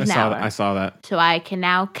 an hour. I saw that. So I can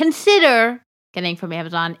now consider getting from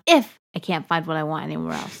Amazon if I can't find what I want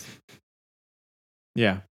anywhere else.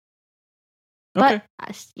 Yeah. Okay. But,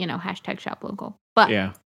 hashtag shop local. But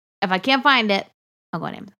yeah. If I can't find it, I'll go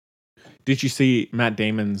on Amazon. Did you see Matt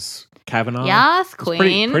Damon's Kavanaugh? Yes,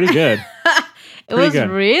 Queen. Pretty good. It was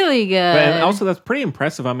really good. And also, that's pretty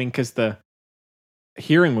impressive. Because the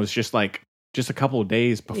hearing was just a couple of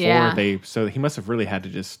days before so he must have really had to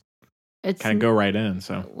just kind of go right in.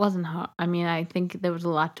 So it wasn't hard. I think there was a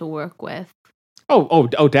lot to work with. Oh,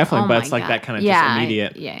 definitely. But it's like that kind of just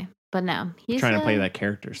immediate. Yeah. But no, he's trying to play that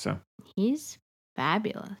character. So he's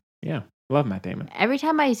fabulous. Yeah. Love Matt Damon. Every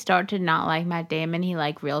time I start to not like Matt Damon, he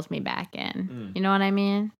reels me back in. You know what I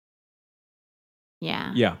mean?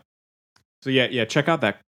 Yeah. Yeah. So yeah, check out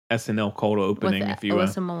that SNL cold opening With if you.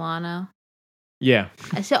 Alyssa Milano. Yeah.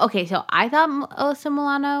 So I thought Alyssa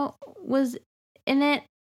Milano was in it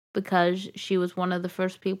because she was one of the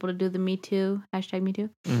first people to do the Me Too #MeToo.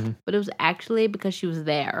 Mm-hmm. But it was actually because she was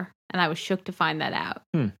there, and I was shook to find that out.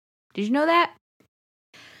 Hmm. Did you know that?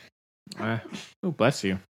 Oh, bless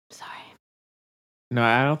you. Sorry. No,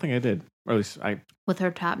 I don't think I did. Or at least I. With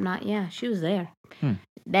her top knot, yeah, she was there. Hmm.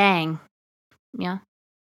 Dang. Yeah.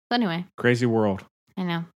 So anyway, Crazy world. I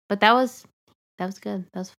know, but that was good.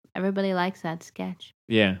 Everybody likes that sketch.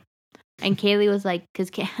 Yeah. And Kaylee was like, so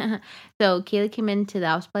Kaylee came into the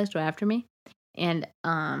house supply store after me, and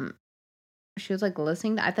she was like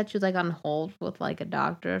listening. I thought she was like on hold with like a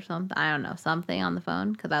doctor or something. I don't know, something on the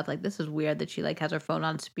phone. Because I was like, this is weird that she like has her phone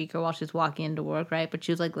on speaker while she's walking into work, right? But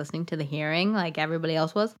she was like listening to the hearing like everybody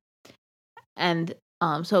else was. And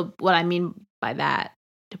so what I mean by that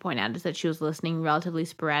to point out is that she was listening relatively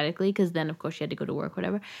sporadically because then of course she had to go to work,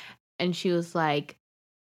 whatever. And she was like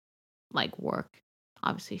work.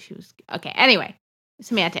 Obviously she was okay. Anyway,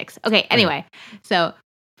 semantics. Okay. Anyway, so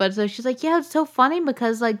she's like, yeah, it's so funny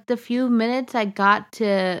because like the few minutes I got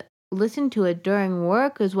to listen to it during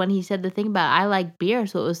work was when he said the thing about I like beer.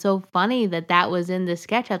 So it was so funny that was in the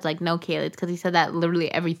sketch. I was like, no, Kaylee, it's because he said that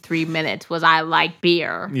literally every 3 minutes was I like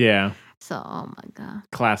beer. Yeah. So, oh my God.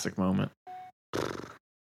 Classic moment.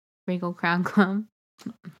 Regal Crown Club.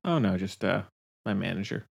 Oh no, just my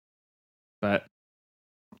manager. But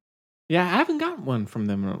yeah, I haven't gotten one from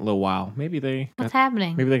them in a little while. What's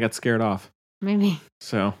happening? Maybe they got scared off. Maybe.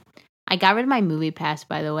 So I got rid of my movie pass,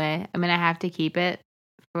 by the way. I mean, I have to keep it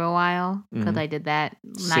for a while because I did that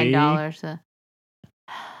 $9. So.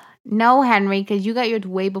 No, Henry, because you got yours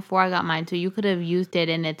way before I got mine, so you could have used it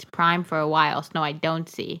in its prime for a while. So no, I don't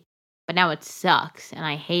see. But now it sucks, and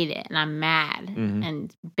I hate it, and I'm mad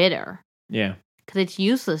and bitter. Yeah. Because it's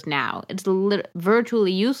useless now. It's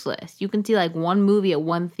virtually useless. You can see like one movie at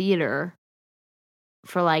one theater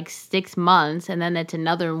for like 6 months, and then it's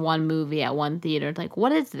another one movie at one theater. It's like,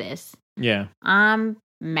 what is this? Yeah. I'm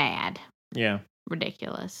mad. Yeah.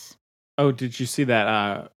 Ridiculous. Oh, did you see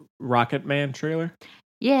that Rocket Man trailer?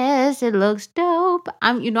 Yes, it looks dope.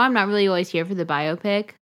 I'm not really always here for the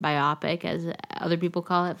biopic as other people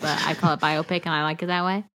call it, but I call it biopic and I like it that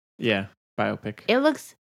way. Yeah, biopic. It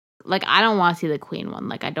looks like I don't want to see the Queen one.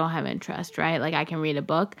 Like I don't have interest, right? Like I can read a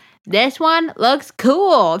book. This one looks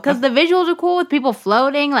cool because the visuals are cool with people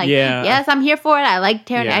floating. Like, yes, I'm here for it. I like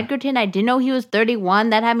Taron Egerton. I didn't know he was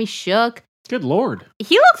 31. That had me shook. Good Lord.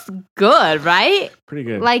 He looks good, right? Pretty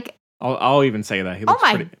good. Like, I'll even say that. He looks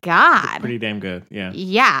God. Pretty damn good. Yeah.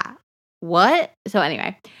 Yeah. What? So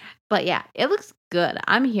anyway, but yeah, it looks good.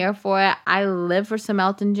 I'm here for it. I live for some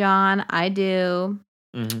Elton John. I do.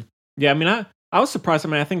 Mm-hmm. Yeah, I mean, I was surprised. I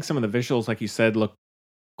mean, I think some of the visuals, like you said, look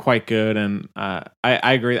quite good, and I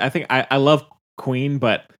agree. I think I love Queen,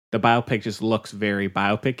 but the biopic just looks very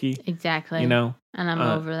biopic-y. Exactly. You know, and I'm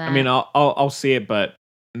over that. I mean, I'll see it, but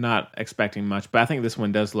not expecting much. But I think this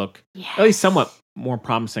one does look at least somewhat more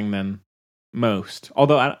promising than most.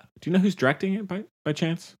 Although, do you know who's directing it by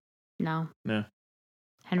chance? No. No.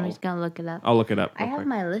 Henry's gonna look it up. I'll look it up. I have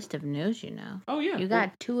my list of news. Oh yeah. You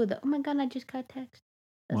got 2 of the. Oh my God! I just got a text.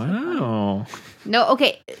 That's wow. So no,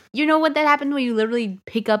 okay. You know what that happens when you literally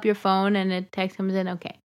pick up your phone and a text comes in?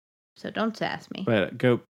 Okay. So don't sass me. But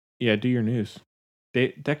do your news.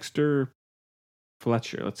 Dexter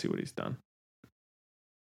Fletcher. Let's see what he's done.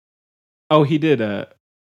 Oh, he did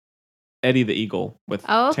Eddie the Eagle with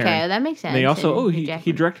okay. Taryn. That makes sense. And he also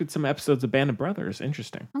he directed some episodes of Band of Brothers.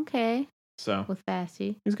 Interesting. Okay. So with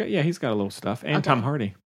Fassie. He's got a little stuff. And Tom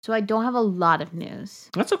Hardy. So I don't have a lot of news.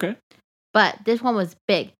 That's okay. But this one was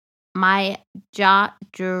big. My jaw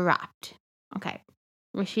dropped. Okay.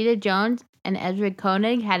 Rashida Jones and Ezra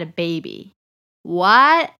Koenig had a baby.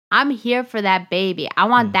 What? I'm here for that baby. I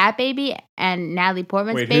want that baby and Natalie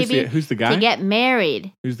Portman's baby who's the guy? to get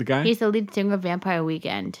married. Who's the guy? He's the lead singer of Vampire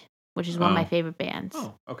Weekend, which is one of my favorite bands.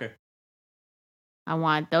 Oh, okay. I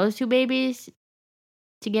want those 2 babies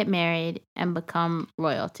to get married and become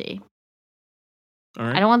royalty. All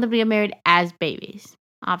right. I don't want them to get married as babies,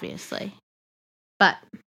 obviously. But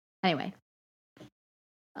anyway.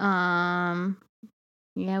 Yeah,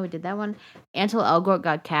 we did that one. Ansel Elgort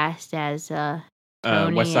got cast as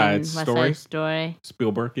Tony West Side Story.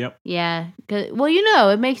 Spielberg, yep. Yeah.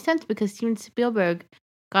 Well, it makes sense because Steven Spielberg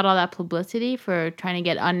got all that publicity for trying to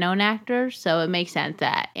get unknown actors, so it makes sense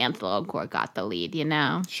that Ansel Elgort got the lead,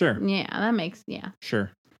 Sure. Yeah, that makes,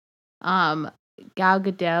 Sure. Gal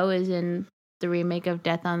Gadot is in the remake of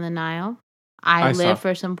Death on the Nile. I live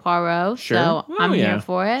for some Poirot, so I'm here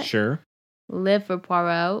for it. Sure. Live for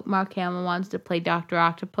Poirot. Mark Hamill wants to play Dr.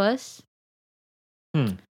 Octopus.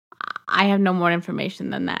 I have no more information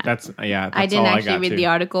than that. That's I didn't actually read the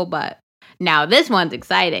article, but now this one's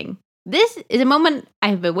exciting. This is a moment I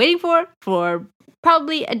have been waiting for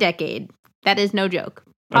probably a decade. That is no joke.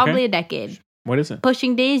 Probably a decade. What is it?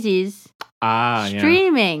 Pushing Daisies.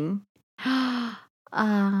 Streaming. Yeah.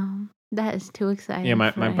 That is too exciting. Yeah,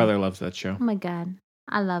 my brother loves that show. Oh my god.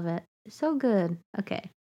 I love it. It's so good. Okay.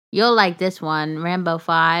 You'll like this one. Rambo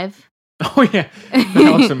 5. Oh, yeah.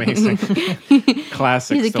 That looks amazing.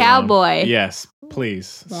 Classic. He's a Stallone. cowboy. Yes,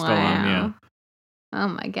 please. Wow. Stallone, yeah. Oh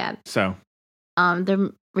my god. So. They're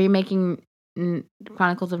remaking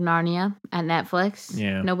Chronicles of Narnia at Netflix.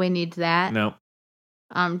 Yeah. Nobody needs that. No.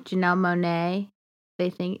 Janelle Monáe. They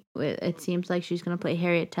think it seems like she's going to play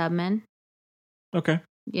Harriet Tubman. Okay.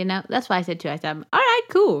 You know, that's why I said 2 I said, all right,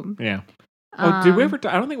 cool. Yeah. Oh, did we ever?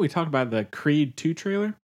 I don't think we talked about the Creed 2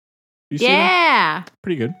 trailer. You see that?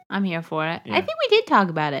 Pretty good. I'm here for it. Yeah. I think we did talk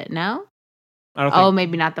about it. No. I don't think.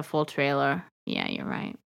 Maybe not the full trailer. Yeah, you're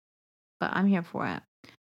right. But I'm here for it.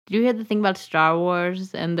 Did you hear the thing about Star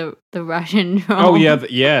Wars and the Russian drone? Oh yeah,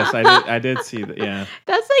 yes, I did see that. Yeah.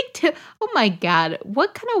 That's like, oh my god,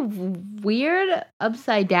 what kind of weird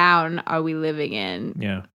upside down are we living in?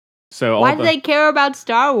 Yeah. So why do they care about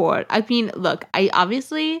Star Wars? I mean, look,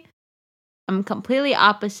 I'm completely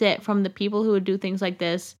opposite from the people who would do things like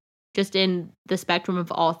this, just in the spectrum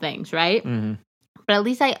of all things, right? Mm-hmm. But at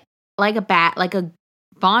least I like a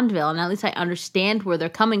Bond villain. At least I understand where they're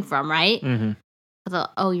coming from, right? Mm-hmm.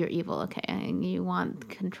 You're evil, okay, and you want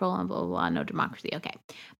control and blah, blah, blah, no democracy, okay.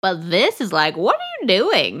 But this is like, what are you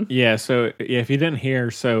doing? Yeah, so if you didn't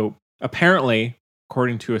hear, so apparently,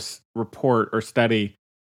 according to a report or study,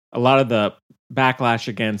 a lot of the backlash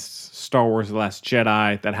against Star Wars The Last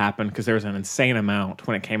Jedi that happened, because there was an insane amount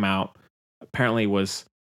when it came out, apparently was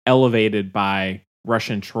elevated by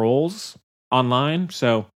Russian trolls online,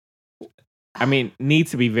 so... I mean,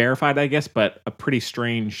 needs to be verified, I guess, but a pretty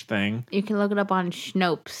strange thing. You can look it up on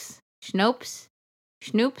Snopes. Snopes?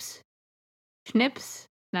 Snoops? Schnips?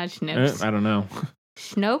 Not Schnips. I don't know.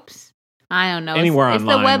 Snopes? I don't know. Anywhere it's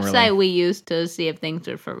online, the website really. we use to see if things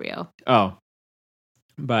are for real. Oh.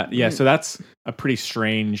 But, yeah, so that's a pretty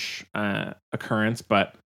strange occurrence,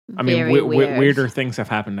 but, I mean, weirder things have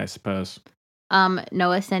happened, I suppose.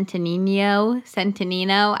 Noah Centineo.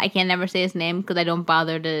 I can never say his name because I don't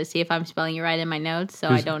bother to see if I'm spelling it right in my notes, so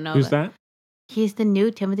I don't know. Who's that? He's the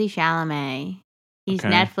new Timothée Chalamet. He's Okay.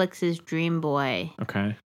 Netflix's dream boy.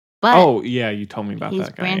 Okay. But yeah, you told me about he's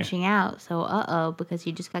that guy. branching out, so because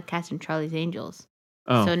he just got cast in Charlie's Angels.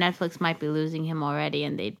 Oh. So Netflix might be losing him already,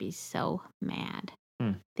 and they'd be so mad.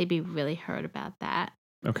 Hmm. They'd be really hurt about that.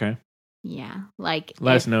 Okay. Yeah, like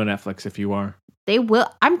Let us know, Netflix, if you are. they will.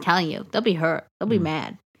 I'm telling you, they'll be hurt. They'll be Hmm.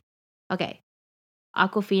 mad. Okay,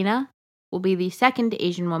 Awkwafina will be the second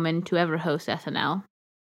Asian woman to ever host SNL.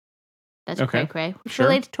 That's Okay. cray-cray. Which Sure.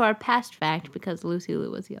 relates to our past fact because Lucy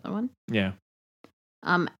Liu was the other one. Yeah.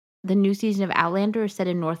 The new season of Outlander is set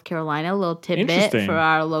in North Carolina. A little tidbit Interesting. for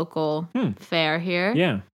our local fair here.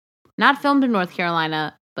 Yeah. Not filmed in North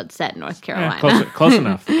Carolina, but set in North Carolina. Close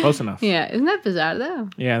enough. Close enough. Yeah, isn't that bizarre though?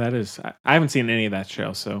 Yeah, that is. I haven't seen any of that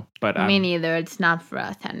show, so but Me neither. It's not for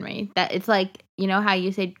us, Henry. That it's like, you know how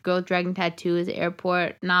you say Girl with Dragon Tattoo is an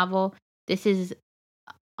airport novel. This is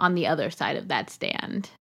on the other side of that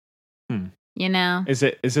stand. You know? is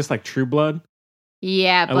this like True Blood?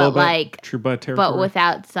 Yeah, A little but bit like True Blood territory. but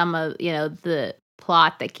without some of the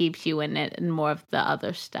plot that keeps you in it and more of the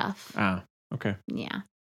other stuff. Ah, okay. Yeah.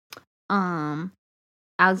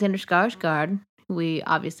 Alexander Skarsgård, who we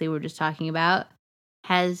obviously were just talking about,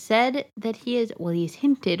 has said that he's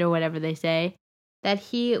hinted or whatever they say, that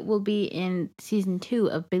he will be in season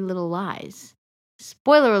 2 of Big Little Lies.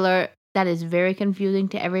 Spoiler alert, that is very confusing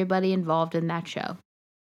to everybody involved in that show.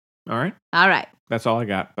 All right. All right. That's all I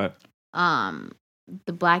got, but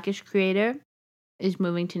The Blackish creator is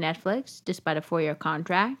moving to Netflix despite a 4-year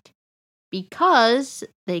contract because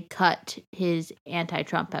they cut his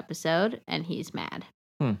anti-Trump episode and he's mad.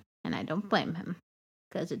 And I don't blame him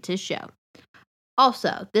because it's his show.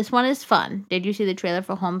 Also, this one is fun. Did you see the trailer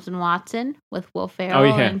for Holmes and Watson with Will Ferrell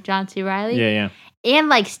and John C. Reilly? Yeah. And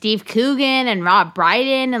like Steve Coogan and Rob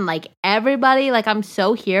Brydon and like everybody. Like I'm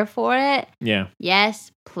so here for it. Yeah.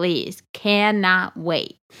 Yes, please. Cannot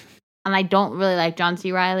wait. And I don't really like John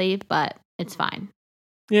C. Reilly, but it's fine.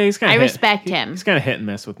 Yeah, he's kind of. I respect him. He's kind of hit and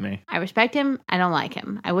miss with me. I respect him. I don't like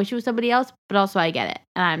him. I wish it was somebody else, but also I get it.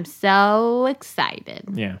 And I'm so excited.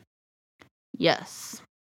 Yeah. Yes.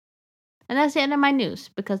 And that's the end of my news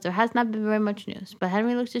because there has not been very much news. But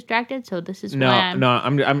Henry looks distracted, so this is why No,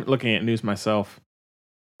 I'm looking at news myself.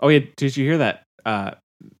 Oh yeah, did you hear that?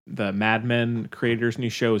 The Mad Men creators' new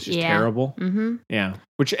show is just terrible. Mm-hmm. Yeah,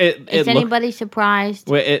 which Is anybody surprised?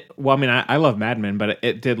 Well, I mean, I love Mad Men, but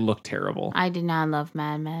it did look terrible. I did not love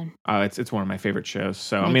Mad Men. It's one of my favorite shows.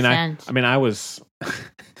 So Makes sense. I was.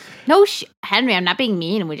 No, Henry, I'm not being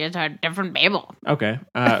mean. We just are different people. Okay,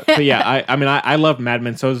 but yeah, I love Mad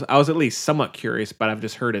Men, so I was at least somewhat curious. But I've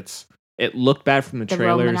just heard it looked bad from the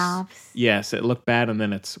trailers. Romanoffs. Yes, it looked bad, and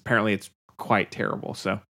then it's quite terrible.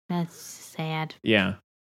 So that's sad. Yeah.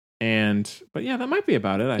 But yeah, that might be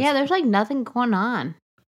about it. There's like nothing going on.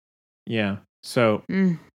 Yeah. So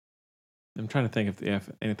I'm trying to think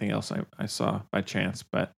if anything else I saw by chance,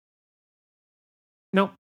 but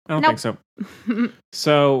nope, I don't think so.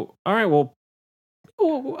 So, all right, well,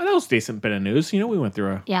 that was a decent bit of news. We went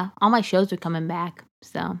through all my shows are coming back.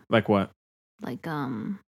 So like what? Like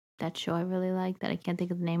that show I really like that I can't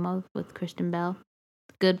think of the name of with Kristen Bell.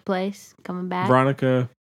 The Good Place coming back.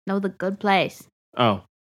 Veronica. No, The Good Place. Oh.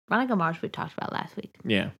 Veronica Mars we talked about last week.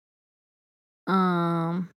 Yeah.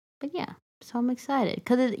 But yeah, so I'm excited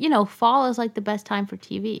because fall is like the best time for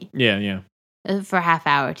TV. Yeah. For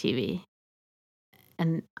half-hour TV,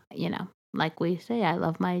 and like we say, I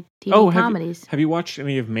love my TV comedies. Have you watched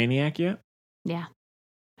any of Maniac yet? Yeah.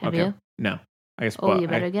 Have you? No. I guess. You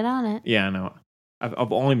better get on it. Yeah, no.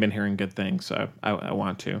 I've only been hearing good things, so I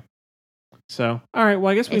want to. So, all right.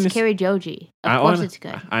 Well, I guess it's Carrie Joji. Of course, it's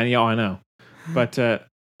good. I know. But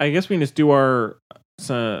I guess we can just do our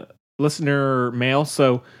listener mail.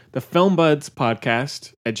 So the Film Buds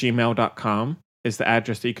podcast at gmail.com is the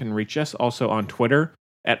address that you can reach us. Also on Twitter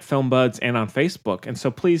at Film Buds and on Facebook. And so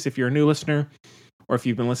please, if you're a new listener or if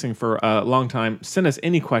you've been listening for a long time, send us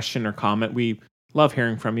any question or comment. We love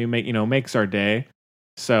hearing from you. Makes our day.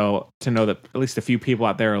 So to know that at least a few people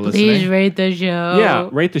out there are listening. Please rate the show. Yeah,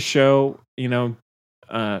 rate the show.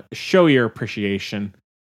 Show your appreciation.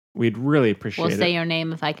 We'd really appreciate it. We'll say your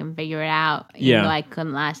name if I can figure it out. Even though I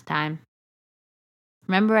couldn't last time.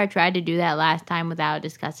 Remember I tried to do that last time without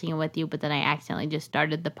discussing it with you, but then I accidentally just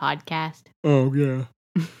started the podcast. Oh, yeah.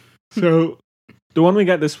 So, the one we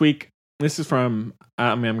got this week, this is from,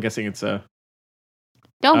 I'm guessing it's a...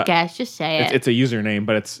 Don't guess, just say it. It's a username,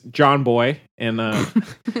 but it's John Boy in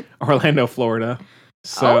Orlando, Florida.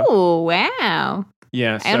 So, oh, wow.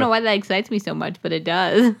 Yeah. I don't know why that excites me so much, but it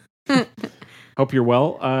does. Hope you're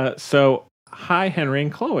well. So, hi, Henry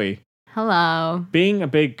and Chloe. Hello. Being a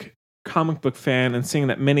big comic book fan and seeing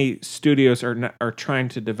that many studios are trying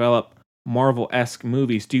to develop Marvel-esque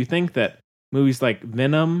movies, do you think that movies like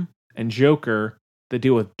Venom and Joker that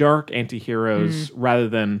deal with dark anti-heroes rather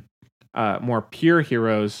than more pure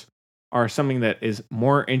heroes are something that is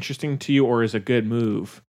more interesting to you or is a good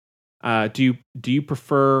move? Do you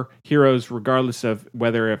prefer heroes regardless of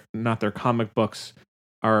whether if not their comic books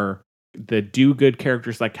are the do-good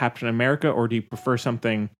characters like Captain America, or do you prefer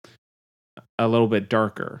something a little bit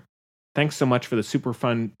darker? Thanks so much for the super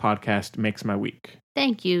fun podcast. Makes my week.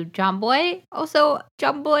 Thank you, John Boy. Also,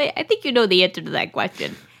 John Boy, I think you know the answer to that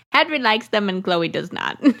question. Henry likes them and Chloe does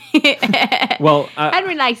not. Well,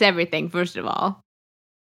 Henry likes everything, first of all.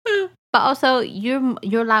 But also, you're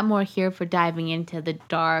a lot more here for diving into the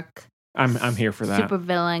dark. I'm here for that.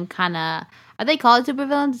 Supervillain kind of. Are they called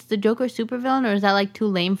supervillains? Is the Joker supervillain, or is that like too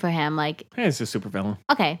lame for him? Like, hey, it's a supervillain.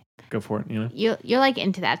 Okay, go for it. You're like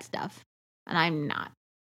into that stuff, and I'm not.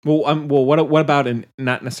 Well, what about in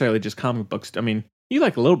not necessarily just comic books? I mean, you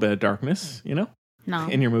like a little bit of darkness, No.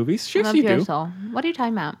 In your movies, yes, I love you Pure do. Soul. What are you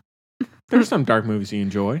talking about? There's some dark movies you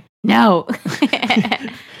enjoy. No,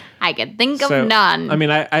 I can think of none. I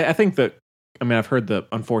mean, I think that. I mean,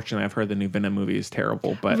 unfortunately, I've heard the new Venom movie is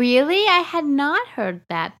terrible, but... Really? I had not heard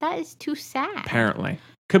that. That is too sad. Apparently.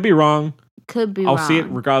 Could be wrong. I'll see it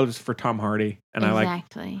regardless for Tom Hardy. And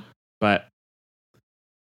exactly. But,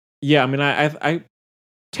 yeah, I mean, I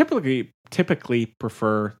typically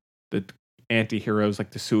prefer the anti-heroes,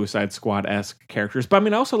 like the Suicide Squad-esque characters. But, I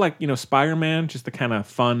mean, I also like, Spider-Man, just the kind of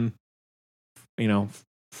fun,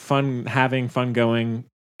 fun going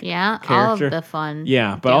Yeah, character. all of the fun.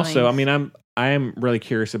 Yeah, but doings. also, I mean, I am really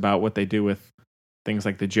curious about what they do with things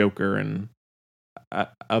like the Joker and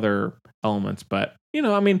other elements. But,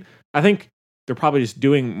 I mean, I think they're probably just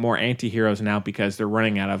doing more anti-heroes now because they're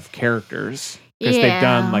running out of characters. Because they've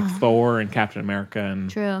done like Thor and Captain America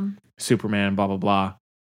and Superman, blah, blah, blah.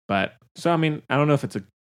 But, so, I mean, I don't know if it's a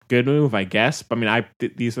good move, I guess. But, I mean,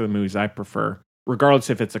 these are the movies I prefer. Regardless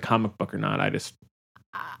if it's a comic book or not, I just...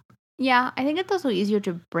 Yeah, I think it's also easier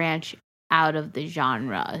to branch out of the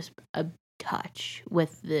genre a touch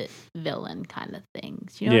with the villain kind of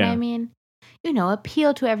things. You know what I mean?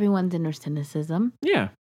 Appeal to everyone's inner cynicism. Yeah.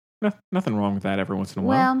 Nothing wrong with that every once in a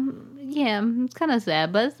while. Well, Yeah, it's kind of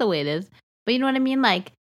sad, but it's the way it is. But you know what I mean?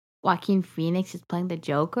 Like, Joaquin Phoenix is playing the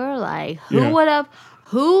Joker. Like,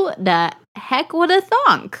 who the heck would have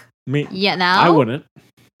thunk? Me, Yeah, no, I wouldn't.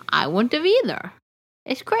 I wouldn't have either.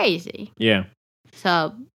 It's crazy. Yeah.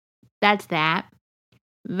 So that's that.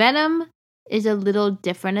 Venom is a little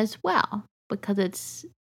different as well because it's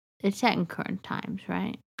set in current times,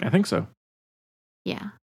 right? I think so. Yeah.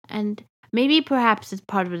 And maybe perhaps it's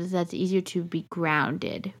part of it is that it's easier to be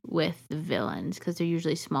grounded with the villains because they're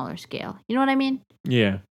usually smaller scale. You know what I mean?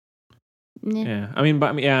 Yeah. Yeah.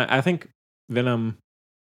 I think Venom.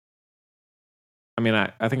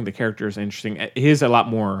 I think the character is interesting. He is a lot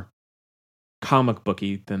more comic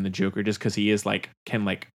booky than the Joker, just because he is can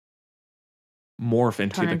morph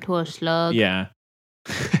into a slug. Yeah.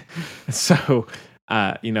 So,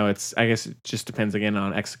 it's, I guess it just depends again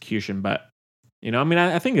on execution, but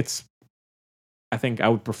I think I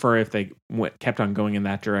would prefer if they kept on going in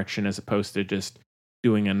that direction as opposed to just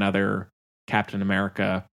doing Captain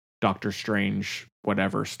America, Doctor Strange,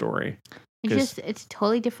 whatever story. It's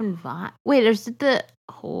totally different vibe. Wait,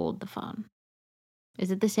 hold the phone. Is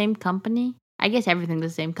it the same company? I guess everything's the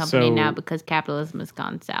same company now because capitalism has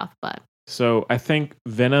gone south, but. So I think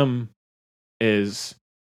Venom is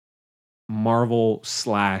Marvel /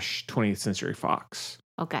 20th Century Fox.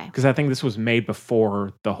 Okay. Because I think this was made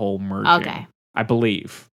before the whole merging. Okay. I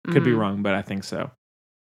believe. Could be wrong, but I think so.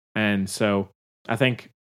 And so I think.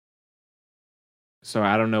 So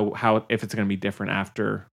I don't know if it's going to be different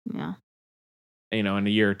after. Yeah. In a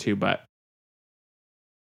year or two, but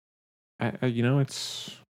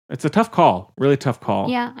it's a tough call, really tough call.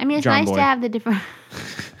 Yeah, it's John nice Boy. to have the different.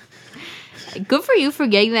 Good for you for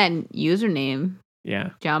getting that username. Yeah,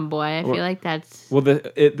 John Boy. I feel like that's. Well,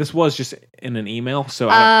 this was just in an email, so.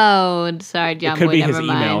 Sorry, John Boy. It could be never his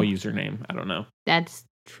mind. email username. I don't know. That's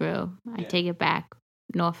true. I take it back.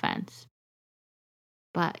 No offense.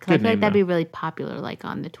 But Good I feel name, like that'd though. be really popular, like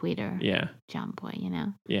on the Twitter. Yeah. John Boy,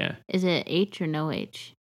 Yeah. Is it H or no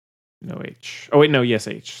H? No H. Oh wait, no. Yes,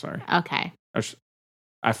 H. Sorry. Okay.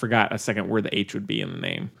 I forgot a second where the H would be in the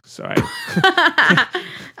name, so I.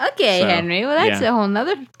 Okay, So, Henry. Well, that's yeah. a whole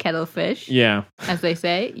nother kettle of fish. Yeah. As they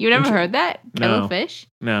say. You never heard that? Kettle No. of fish?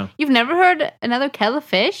 No. You've never heard another kettle of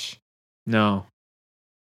fish? No.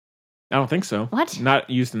 I don't think so. What? Not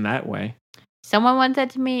used in that way. Someone once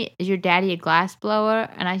said to me, "Is your daddy a glass blower?"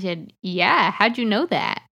 And I said, "Yeah." How'd you know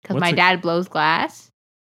that? Because my dad blows glass.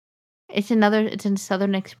 It's a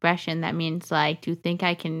southern expression that means like, do you think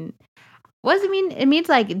I can? What does it mean? It means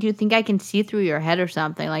like, do you think I can see through your head or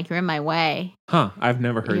something? Like you're in my way. Huh? I've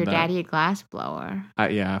never heard Your that. daddy a glass blower?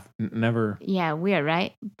 Yeah, I've never. Yeah, weird,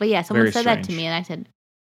 right? But yeah, someone Very said that to strange. me, and I said,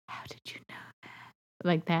 "How did you know that?"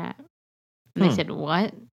 Like that. And they said,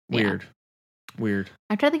 "What?" Yeah. Weird.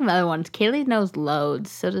 I'm trying to think of other ones. Kaylee knows loads.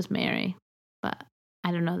 So does Mary. But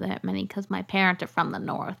I don't know that many because my parents are from the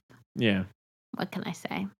north. Yeah. What can I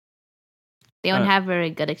say? They don't have very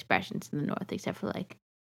good expressions in the north except for like,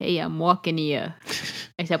 "Hey, I'm walking here."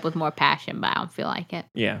 Except with more passion, but I don't feel like it.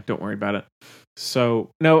 Yeah, don't worry about it.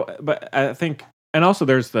 So, no, but I think, and also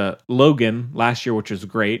there's the Logan last year, which was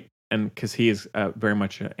great, and because he is very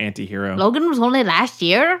much an anti-hero. Logan was only last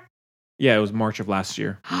year? Yeah, it was March of last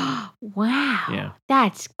year. Wow. Yeah.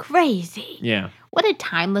 That's crazy. Yeah. What a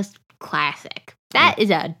timeless classic. That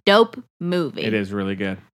is a dope movie. It is really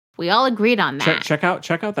good. We all agreed on that. Check out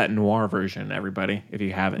that noir version, everybody, if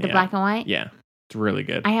you haven't The yet. black and white? Yeah, it's really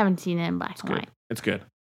good. I haven't seen it in black It's and good. white. It's good.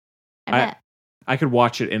 I bet. I could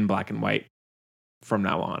watch it in black and white from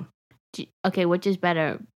now on. Okay, which is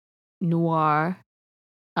better? Noir,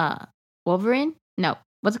 Wolverine? No.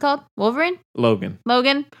 What's it called? Wolverine? Logan.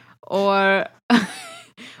 Or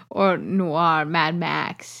or Noir, Mad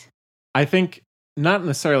Max? I think not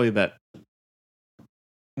necessarily that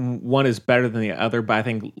one is better than the other, but I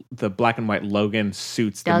think the black and white Logan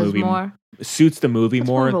suits the movie more. Suits the movie It's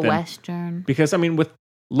more more of a than Western. Because with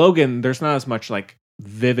Logan, there's not as much like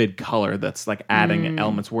vivid color that's like adding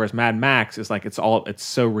elements, whereas Mad Max is like it's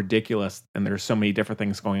so ridiculous and there's so many different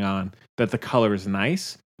things going on that the color is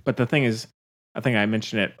nice. But the thing is, I think I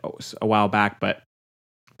mentioned it a while back, but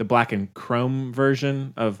the black and chrome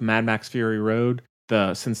version of Mad Max Fury Road,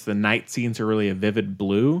 since the night scenes are really a vivid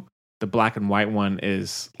blue, the black and white one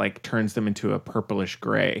is like turns them into a purplish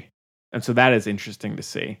gray, and so that is interesting to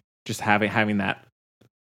see. Just having that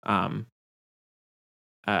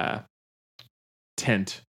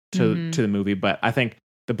tint to the movie, but I think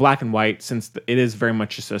the black and white, since it is very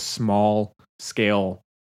much just a small scale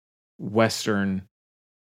Western,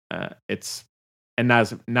 it's and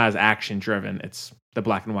not as action driven. It's the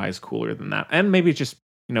black and white is cooler than that, and maybe it's just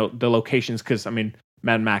the locations because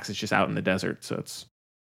Mad Max is just out in the desert, so it's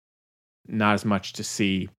not as much to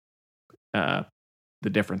see the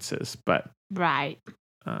differences. But Right.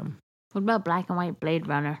 What about black and white Blade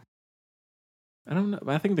Runner? I don't know.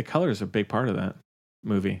 I think the color is a big part of that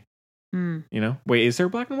movie. Hmm. You know? Wait, is there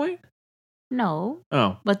black and white? No.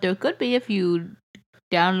 Oh. But there could be if you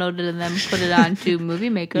downloaded and then put it onto Movie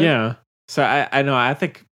Maker. Yeah. So I know. I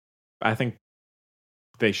think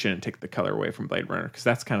they shouldn't take the color away from Blade Runner because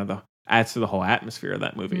that's kind of adds to the whole atmosphere of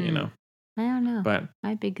that movie, you know. I don't know. But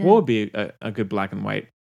might be good. what would be a good black and white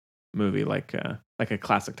movie, like a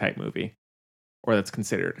classic type movie, or that's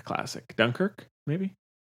considered a classic? Dunkirk, maybe.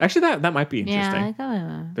 Actually, that might be interesting.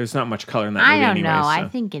 Yeah, there's not much color in that movie. I don't anyway, know. So. I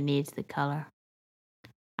think it needs the color.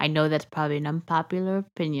 I know that's probably an unpopular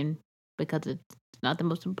opinion because it's not the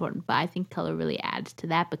most important, but I think color really adds to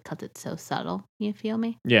that because it's so subtle. You feel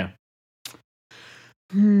me? Yeah.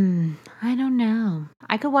 I don't know.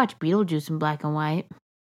 I could watch Beetlejuice in black and white,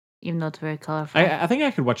 even though it's very colorful. I think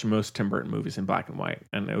I could watch most Tim Burton movies in black and white,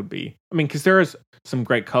 and it would be. I mean, because there is some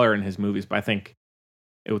great color in his movies, but I think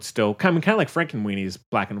it would still kind of like Frankenweenie's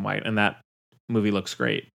black and white, and that movie looks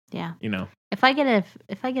great. Yeah. You know. If I get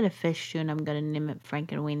a fish soon, I'm gonna name it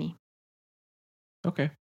Frankenweenie.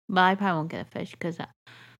 Okay. But I probably won't get a fish because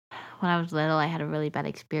when I was little, I had a really bad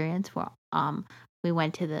experience where we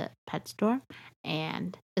went to the pet store,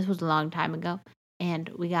 and this was a long time ago, and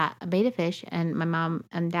we got a betta fish, and my mom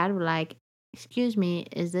and dad were like, "Excuse me,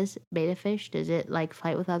 is this betta fish? Does it like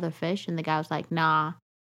fight with other fish?" And the guy was like, "Nah."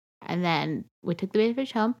 And then we took the betta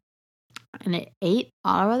fish home, and it ate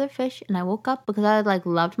all our other fish, and I woke up because I like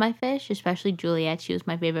loved my fish, especially Juliet. She was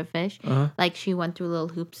my favorite fish. Like she went through little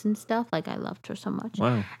hoops and stuff. Like I loved her so much.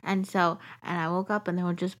 Wow. And I woke up and there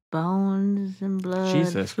were just bones and blood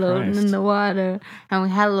Christ. floating in the water, and we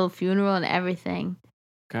had a little funeral and everything.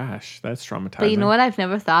 Gosh, that's traumatizing. But you know what I've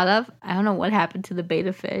never thought of? I don't know what happened to the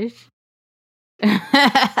betta fish.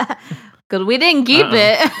 Because we didn't keep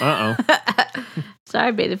it.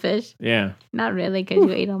 Sorry, betta fish. Yeah. Not really, because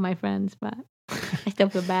you ate all my friends, but I still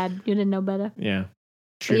feel bad. You didn't know better. Yeah.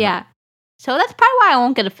 True. Yeah. So that's probably why I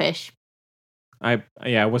won't get a fish. I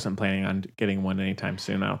wasn't planning on getting one anytime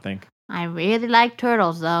soon, I don't think. I really like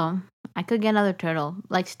turtles, though. I could get another turtle,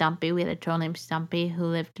 like Stumpy. We had a turtle named Stumpy who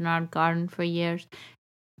lived in our garden for years.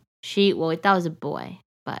 We thought it was a boy,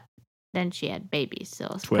 but then she had babies, so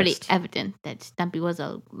it's pretty evident that Stumpy was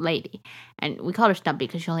a lady. And we called her Stumpy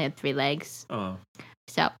because she only had 3 legs. Oh.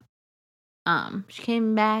 So, she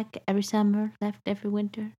came back every summer, left every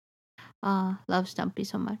winter. Love Stumpy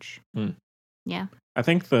so much. Yeah. I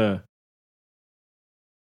think the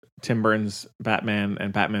Tim Burton's Batman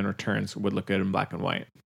and Batman Returns would look good in black and white.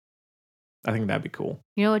 I think that'd be cool.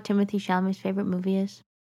 You know what Timothée Chalamet's favorite movie is?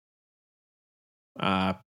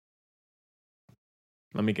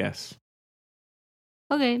 Let me guess.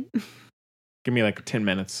 Okay. Give me like 10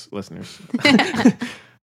 minutes, listeners.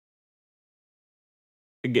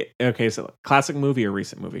 Okay, so classic movie or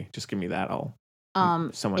recent movie? Just give me that all.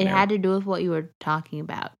 It had to do with what you were talking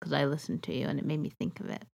about because I listened to you and it made me think of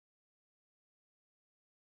it.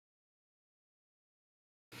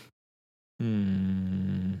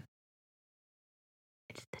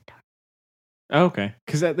 It's the Dark. Oh, okay,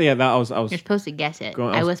 because that was. You're supposed to guess it.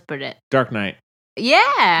 I whispered it. Dark Knight.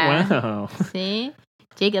 Yeah. Wow. See,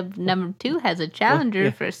 Jacob number 2 has a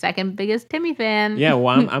challenger for second biggest Timmy fan. Yeah,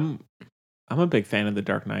 well, I'm a big fan of the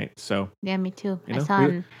Dark Knight. So yeah, me too. I saw it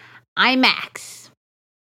in IMAX.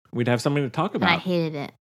 We'd have something to talk about. And I hated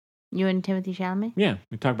it. You and Timothée Chalamet? Yeah,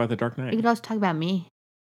 we talk about the Dark Knight. You could also talk about me.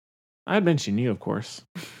 I'd mention you, of course.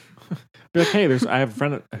 Be like, hey, I have a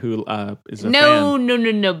friend who is a fan.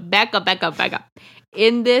 No. Back up.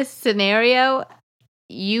 In this scenario,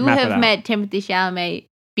 you have met Timothée Chalamet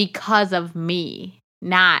because of me,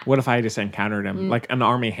 not... What if I just encountered him? Like an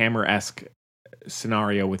Army Hammer-esque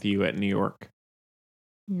scenario with you at New York?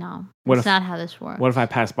 No, that's not how this works. What if I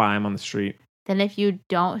pass by him on the street? Then if you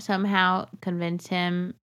don't somehow convince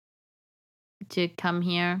him to come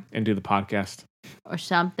here... And do the podcast. Or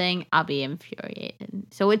something, I'll be infuriated.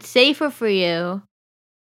 So it's safer for you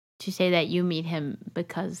to say that you meet him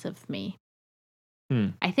because of me.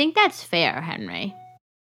 I think that's fair, Henry.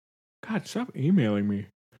 God, stop emailing me.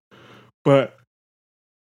 But,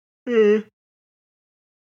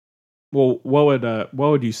 well, what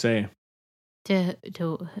would you say to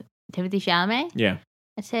Timothée Chalamet? Yeah,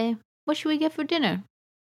 I'd say, what should we get for dinner?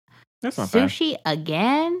 That's not bad. Sushi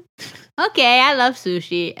again? Okay, I love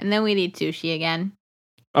sushi, and then we'd eat sushi again.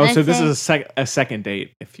 Oh, so this is a second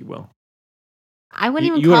date, if you will. I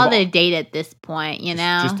wouldn't even call it a date at this point, you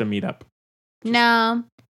know? Just a meetup. No,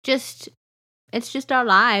 it's just our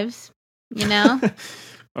lives, you know?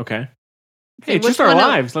 Okay. Hey, Which just our one of-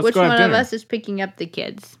 lives. Let's which go have one dinner. of us is picking up the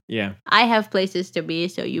kids? Yeah. I have places to be,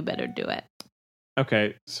 so you better do it.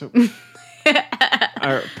 Okay. So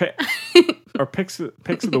our picks of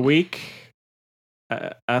the week.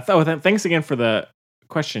 Thanks again for the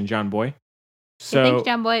question, John Boy. So Thanks,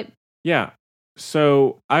 John Boy. yeah.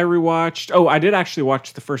 So I rewatched. Oh, I did actually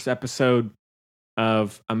watch the first episode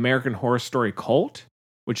of American Horror Story Cult,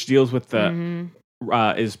 which deals with the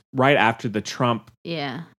is right after the Trump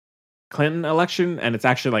Yeah. Clinton election, and it's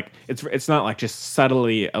actually like it's not like just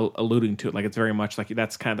subtly alluding to it. Like it's very much like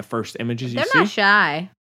that's kind of the first images you They're see. not shy.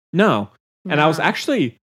 No, and I was No.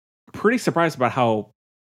 actually pretty surprised about how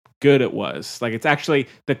good it was. Like it's actually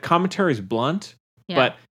the commentary is blunt, Yeah.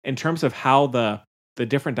 but in terms of how the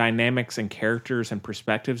different dynamics and characters and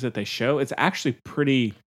perspectives that they show, it's actually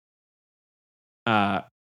pretty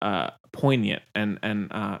poignant. And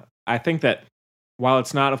I think that while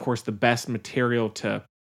it's not, of course, the best material to,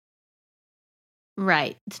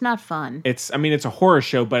 Right. It's not fun. it's a horror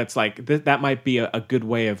show, but it's like that might be a good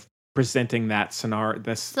way of presenting that scenario.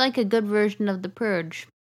 It's like a good version of The Purge.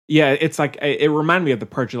 Yeah, it's like it reminded me of The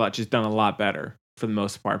Purge a lot, just done a lot better for the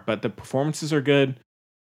most part. But the performances are good,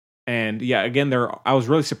 and yeah, again, I was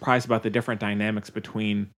really surprised about the different dynamics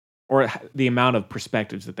between, or the amount of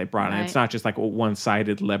perspectives that they brought in. It's Right. not just like a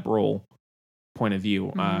one-sided liberal point of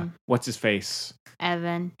view. What's his face?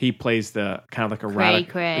 Evan. He plays the kind of like a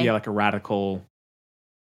Cray. like a radical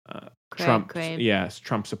Trump, Cray. yes,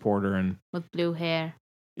 Trump supporter, and With blue hair.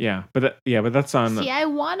 yeah, but that's on. See, I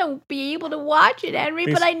want to be able to watch it, Henry,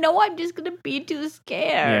 but I know I'm just going to be too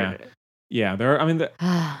scared. Yeah, there.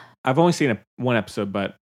 I've only seen one episode,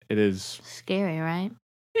 but it is Scary, right?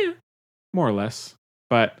 more or less.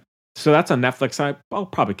 But so that's on Netflix. I'll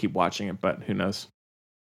probably keep watching it, but who knows?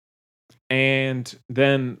 And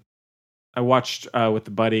then I watched with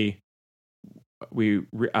the buddy. We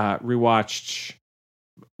rewatched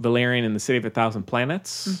Valerian and the City of 1,000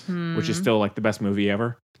 Planets, which is still like the best movie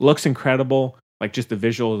ever. Looks incredible. Like just the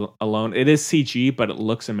visuals alone. It is CG, but it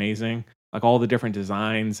looks amazing. Like all the different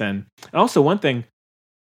designs and also one thing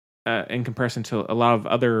in comparison to a lot of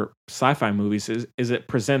other sci-fi movies is it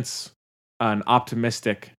presents an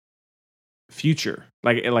optimistic future.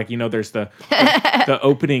 Like there's the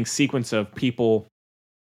opening sequence of people,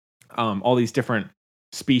 all these different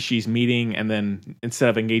species meeting, and then instead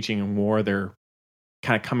of engaging in war, they're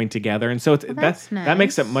kind of coming together, and so that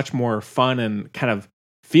makes it much more fun and kind of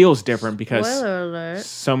feels different because Spoiler alert.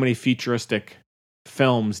 so many futuristic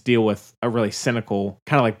films deal with a really cynical,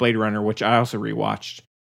 kind of like Blade Runner, which I also rewatched.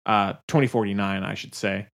 2049, I should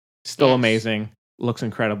say. Still amazing. Looks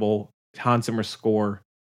incredible. Hans Zimmer score,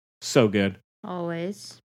 so good.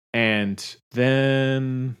 Always. And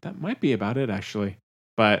then that might be about it, actually.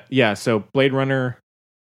 But yeah, so Blade Runner,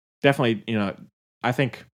 definitely, I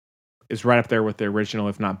think is right up there with the original,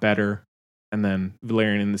 if not better. And then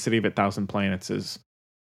Valerian and the City of 1,000 Planets is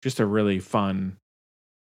just a really fun,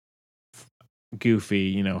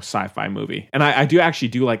 goofy, sci-fi movie. And I do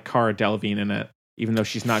like Cara Delevingne in it, even though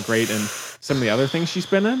she's not great in some of the other things she's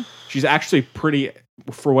been in. She's actually pretty,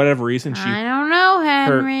 for whatever reason, I don't know,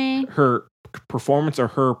 Henry. her performance or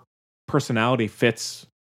her personality fits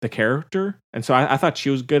the character. And so I thought she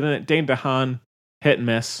was good in it. Dane DeHaan, hit and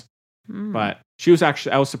miss. But she was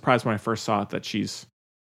actually, I was surprised when I first saw it that she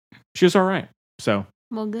was all right. So,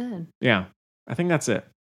 Well, good. yeah, I think that's it.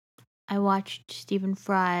 I watched Stephen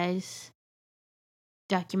Fry's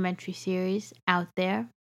documentary series Out There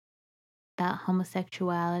about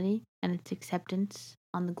homosexuality and its acceptance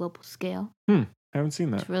on the global scale. I haven't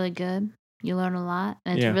seen that. It's really good. You learn a lot.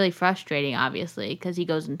 And it's really frustrating, obviously, because he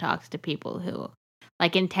goes and talks to people who,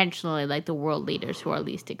 like, intentionally, like the world leaders who are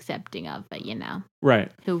least accepting of it,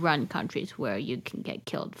 Right. who run countries where you can get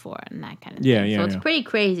killed for it and that kind of Yeah, thing. yeah, So it's yeah. pretty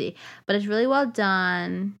crazy, but it's really well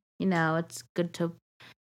done. It's good to,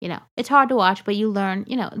 it's hard to watch, but you learn,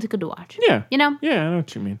 it's good to watch. Yeah. You know? Yeah, I know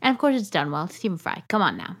what you mean. And of course it's done well. It's Stephen Fry. Come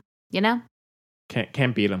on now.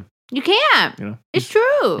 Can't beat him. You can't. It's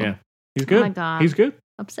true. Yeah. He's good. Oh my God. He's good.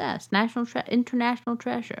 Obsessed. International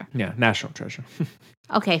treasure. Yeah, national treasure.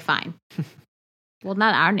 Okay, fine. Well,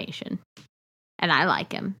 not our nation. And I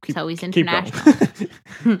like him. So he's Keep going.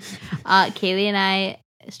 international. Kaylee and I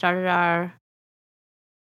started our,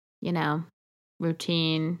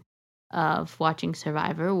 routine of watching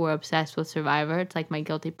Survivor. We're obsessed with Survivor. It's like my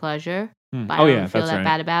guilty pleasure. But I don't feel that's that right.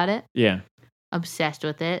 bad about it. Yeah. Obsessed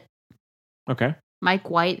with it. Okay. Mike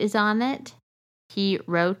White is on it. He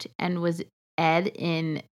wrote and was Ed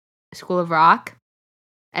in School of Rock,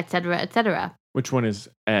 etc., etc. Which one is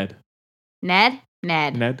Ed? Ned?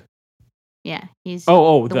 Ned? Yeah, he's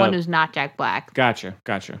Oh, the one who's not Jack Black. Gotcha.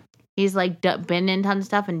 He's like been in tons of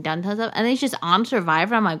stuff and done tons of stuff. And then he's just on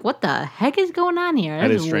Survivor. I'm like, what the heck is going on here? That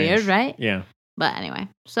That's is weird, strange. right? Yeah. But anyway,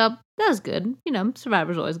 so that was good. You know,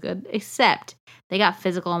 Survivor's always good. Except they got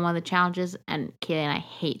physical on one of the challenges, and Kaylee and I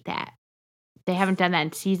hate that. They haven't done that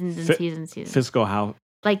in seasons and seasons. Physical how?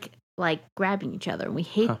 Like grabbing each other. We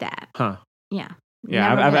hate that. Huh. Yeah.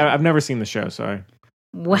 Yeah, Never good. I've never seen the show, so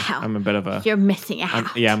Wow. I'm a bit of a... You're missing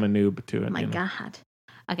out. I'm a noob to it. Oh my you know. God.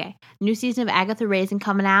 Okay. New season of Agatha Raisin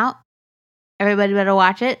coming out. Everybody better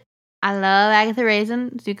watch it. I love Agatha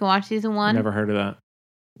Raisin, so you can watch season 1. Never heard of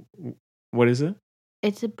that. What is it?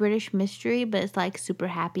 It's a British mystery, but it's like super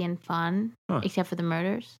happy and fun, except for the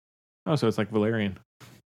murders. Oh, so it's like Valerian.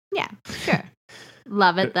 Yeah, sure.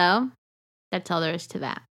 Love it though. That's all there is to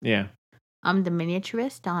that. Yeah. The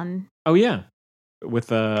Miniaturist on Oh yeah, with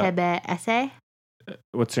PBS.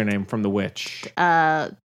 What's her name from The Witch?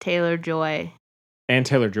 Taylor Joy. And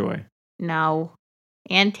Taylor Joy. No,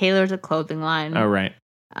 and Taylor's a clothing line. Oh right.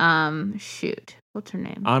 Shoot, what's her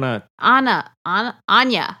name? Anya.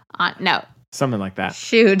 No. Something like that.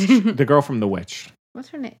 Shoot. The girl from The Witch. What's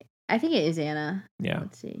her name? I think it is Anna. Yeah.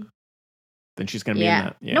 Let's see. Then she's gonna be in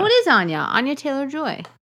that. Yeah. No, it is Anya. Anya Taylor Joy.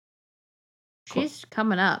 She's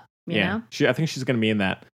coming up. You know. I think she's gonna be in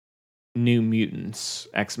that New Mutants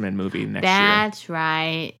X-Men movie next year. That's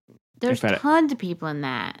right. There's tons of people in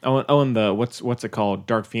that. Oh, and the what's it called?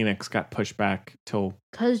 Dark Phoenix got pushed back till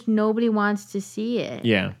because nobody wants to see it.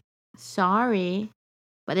 Yeah. Sorry,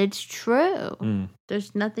 but it's true. Mm.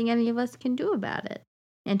 There's nothing any of us can do about it.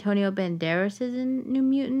 Antonio Banderas is in New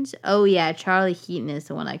Mutants. Oh yeah, Charlie Heaton is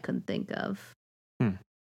the one I couldn't think of.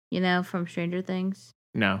 You know, from Stranger Things.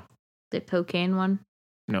 No. The cocaine one.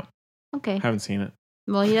 No. Okay. Haven't seen it.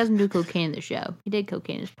 Well, he doesn't do cocaine in the show. He did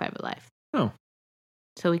cocaine in his private life. Oh.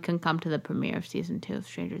 So he couldn't come to the premiere of season 2 of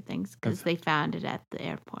Stranger Things because they found it at the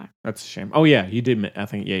airport. That's a shame. Oh yeah, you did. I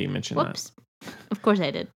think you mentioned Whoops. Of course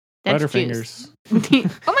I did. That's Butterfingers.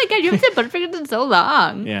 Oh my God, you haven't said Butterfingers in so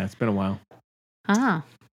long. Yeah, it's been a while. Ah.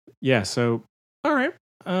 Yeah. So, all right.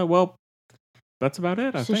 Well, that's about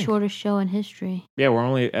it. It's the shortest show in history. Yeah, we're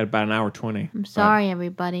only at about an hour 20. I'm sorry,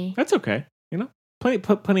 everybody. That's okay. You know,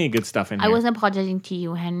 plenty of good stuff in here. I wasn't apologizing to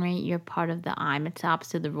you, Henry. You're part of the I'm. It's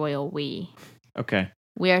opposite of the royal we. Okay.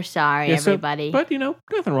 We're sorry, everybody. But, you know,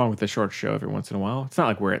 nothing wrong with a short show every once in a while. It's not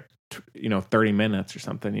like we're at, 30 minutes or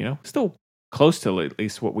something, you know. Still close to at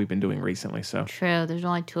least what we've been doing recently, so. True. There's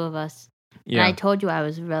only 2 of us. Yeah. And I told you I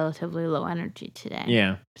was relatively low energy today.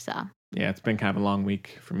 Yeah. So. Yeah, it's been kind of a long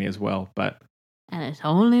week for me as well, but. And it's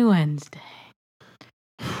only Wednesday.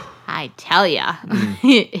 I tell ya.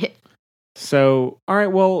 So, all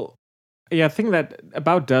right, well, yeah, I think that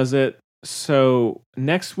about does it. So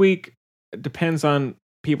next week depends on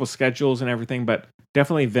people's schedules and everything, but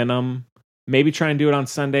definitely Venom. Maybe try and do it on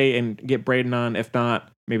Sunday and get Braden on. If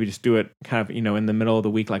not, maybe just do it kind of, in the middle of the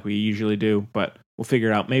week like we usually do, but we'll figure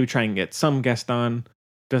it out. Maybe try and get some guest on.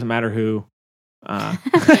 Doesn't matter who.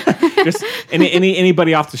 Just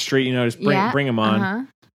anybody off the street, just bring them on. Uh-huh.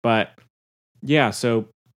 But yeah, so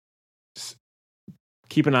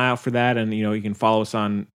keep an eye out for that, and you can follow us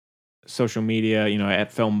on social media,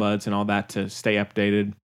 at Film Buds and all that to stay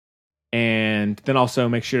updated. And then also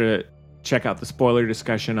make sure to check out the spoiler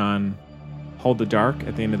discussion on Hold the Dark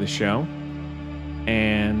at the end of the show.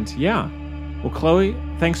 And yeah, well, Chloe,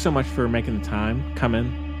 thanks so much for making the time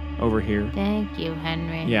coming over here. Thank you,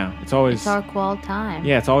 Henry. Yeah, it's our qual time.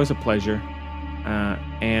 Yeah, it's always a pleasure.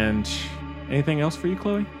 And anything else for you,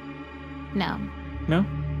 Chloe? No,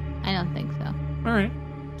 I don't think so. All right,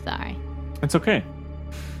 sorry. It's okay.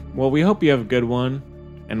 Well, we hope you have a good one,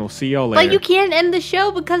 and we'll see y'all later. But you can't end the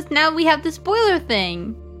show because now we have the spoiler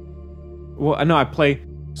thing. Well, no,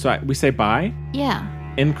 we say bye.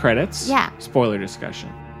 Yeah. End credits. Yeah. Spoiler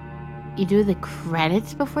discussion. You do the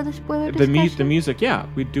credits before the spoiler discussion? The music, yeah.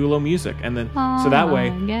 We do a little music, and then so that way,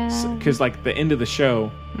 because like the end of the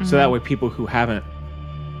show, so that way people who haven't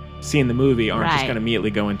seen the movie aren't just going to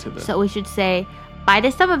immediately go into the. So we should say bye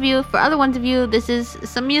to some of you. For other ones of you, this is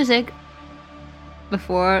some music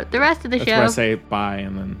before the rest of the show. That's where I say bye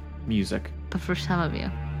and then music. But for some of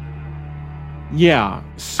you. Yeah.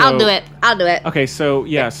 So, I'll do it. Okay, so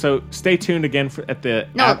yeah, so stay tuned again at the.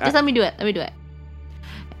 No, just let me do it.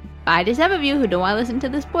 Bye to some of you who don't want to listen to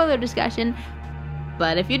the spoiler discussion.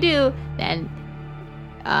 But if you do, then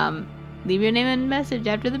leave your name and message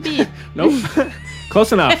after the beep. Nope.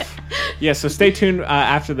 Close enough. Yeah, so stay tuned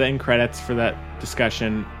after the end credits for that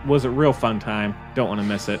discussion. Was a real fun time. Don't want to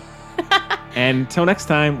miss it. And until next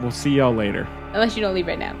time, we'll see y'all later. Unless you don't leave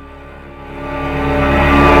right now.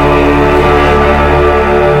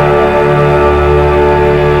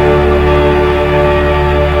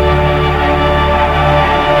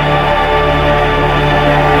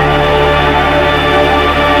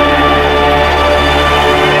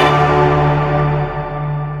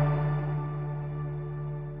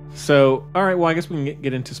 So, all right, well, I guess we can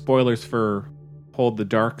get into spoilers for Hold the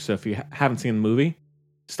Dark. So if you haven't seen the movie,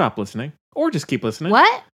 stop listening. Or just keep listening.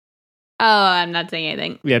 What? Oh, I'm not saying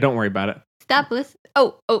anything. Yeah, don't worry about it. Stop listening.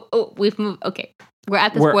 Oh, we've moved. Okay. We're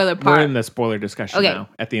at the spoiler part. We're in the spoiler discussion now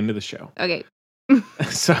at the end of the show. Okay.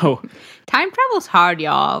 So time travel's hard,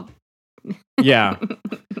 y'all. Yeah.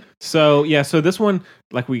 So this one,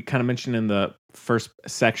 like we kind of mentioned in the first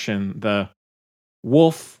section, the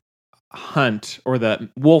wolf hunt or the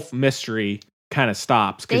wolf mystery kind of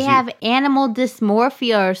stops. They have animal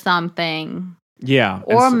dysmorphia or something. Yeah.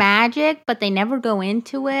 Or magic, but they never go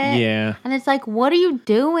into it. Yeah. And it's like, what are you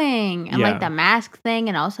doing? And like the mask thing,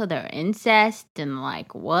 and also their incest, and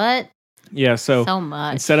like, what? Yeah, so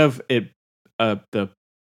much. Instead of it, the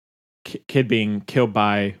kid being killed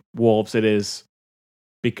by wolves, it is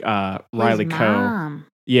Riley Coe.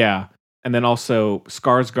 Yeah. And then also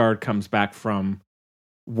Skarsgård comes back from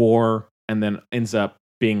war and then ends up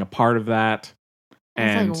being a part of that.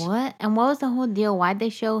 And it's like, what? And what was the whole deal? Why'd they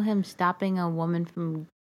show him stopping a woman from...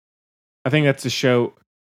 I think that's to show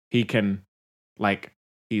he can, like,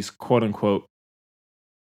 he's quote unquote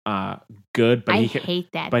good, but I hate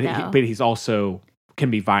that, but he's also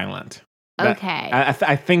can be violent. Okay.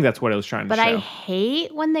 I think that's what it was trying to show. But I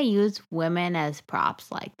hate when they use women as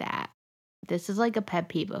props like that. This is like a pet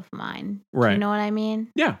peeve of mine. Right. Do you know what I mean?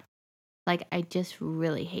 Yeah. Like, I just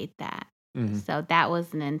really hate that. Mm-hmm. So that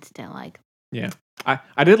was an instant, like... Yeah.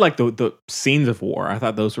 I did like the scenes of war. I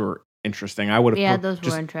thought those were interesting. I would have those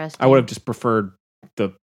were interesting. I would have just preferred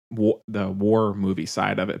the war movie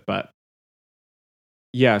side of it, but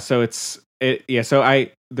yeah. So So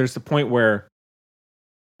there's the point where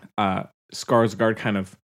Skarsgård kind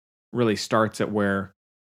of really starts at where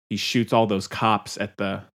he shoots all those cops at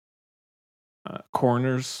the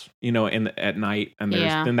corners, at night, and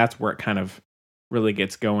then that's where it kind of really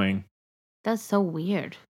gets going. That's so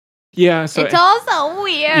weird. Yeah, so it's also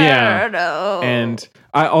weird. Yeah, and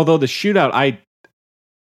although the shootout I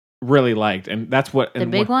really liked, and that's what the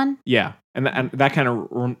big one. Yeah, and that kind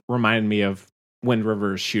of reminded me of Wind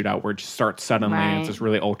River's shootout, where it just starts suddenly and it's this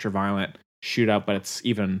really ultra violent shootout, but it's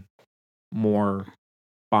even more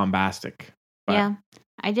bombastic. But, yeah,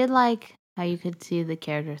 I did like how you could see the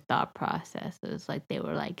character's thought process. It was like they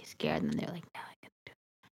were like scared, and then they're like, "No, I can do it."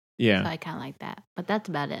 Yeah, so I kind of like that, but that's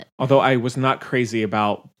about it. Although I was not crazy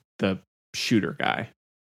about the shooter guy.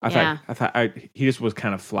 I thought he just was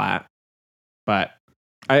kind of flat. But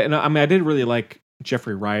I did really like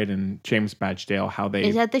Jeffrey Wright and James Badgedale, how they...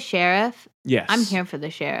 Is that the sheriff? Yes. I'm here for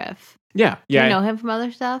the sheriff. Yeah. Do you know him from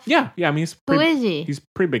other stuff? Yeah. I mean, who is he? He's a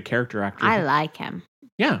pretty big character actor. I like him.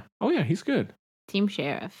 Yeah. Oh yeah, he's good. Team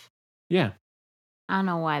Sheriff. Yeah. I don't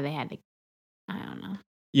know why they had to... I don't know.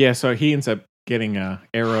 Yeah, so he ends up getting an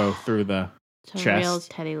arrow through the It's chest. a real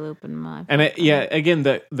Teddy Loop in my... And again,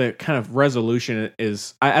 the kind of resolution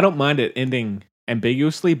is... I don't mind it ending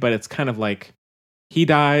ambiguously, but it's kind of like he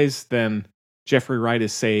dies, then Jeffrey Wright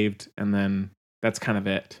is saved, and then that's kind of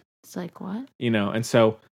it. It's like, what? And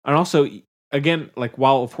also, again, like,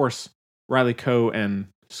 while, of course, Riley Coe and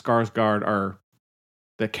Skarsgård are...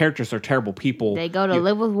 The characters are terrible people. They go to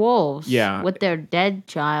live with wolves. Yeah. With their dead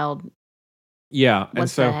child. Yeah. What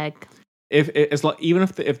the heck? Even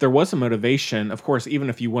if there was a motivation, of course, even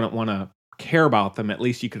if you wouldn't want to care about them, at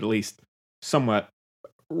least you could somewhat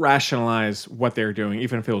rationalize what they're doing,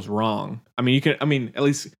 even if it was wrong. I mean, at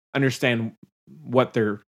least understand what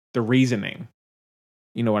the reasoning.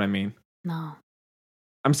 You know what I mean? No.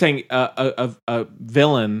 I'm saying a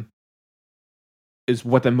villain is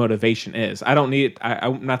what the motivation is. I don't need.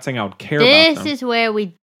 I'm not saying I would care about them. This is where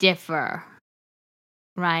we differ,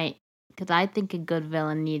 right? Because I think a good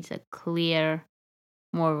villain needs a clear,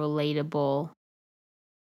 more relatable,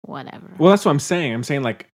 whatever. Well, that's what I'm saying. I'm saying,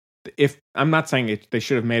 like, if I'm not saying they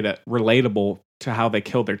should have made it relatable to how they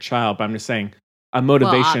killed their child, but I'm just saying a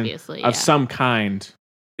motivation of some kind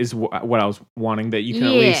is what I was wanting. That you can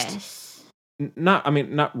at least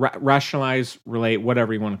not rationalize, relate,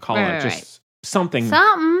 whatever you want to call it, just something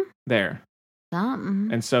there.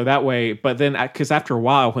 And so that way, but then because after a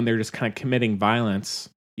while, when they're just kind of committing violence,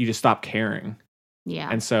 you just stop caring. Yeah.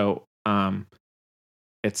 And so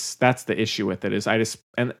that's the issue with it, is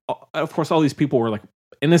and of course all these people were like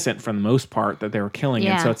innocent for the most part that they were killing,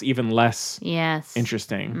 and so it's even less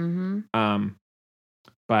interesting. Mm-hmm.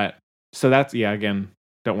 But so that's, again,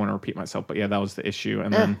 don't want to repeat myself, but that was the issue.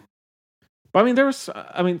 And then, but I mean, there was,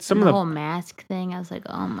 some of the whole mask thing. I was like,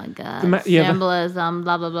 oh my god, symbolism,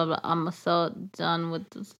 blah blah blah blah. I'm so done with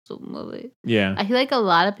this movie. Yeah, I feel like a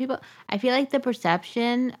lot of people. I feel like the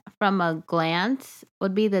perception from a glance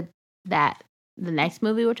would be that the next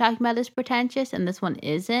movie we're talking about is pretentious, and this one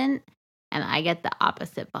isn't. and I get the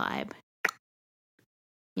opposite vibe.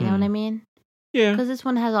 You know what I mean? Yeah. Because this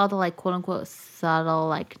one has all the, like, quote-unquote subtle,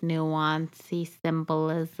 like, nuancy,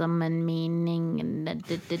 symbolism, and meaning, and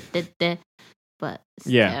but it's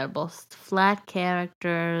terrible. Flat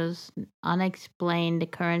characters, unexplained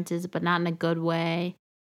occurrences, but not in a good way.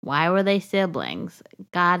 Why were they siblings?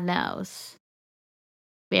 God knows.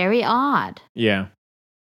 Very odd. Yeah.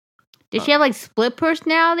 Did she have, like, split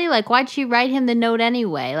personality? Like, why'd she write him the note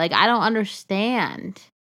anyway? Like, I don't understand.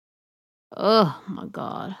 Oh, my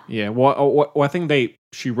God. Yeah. Well, I think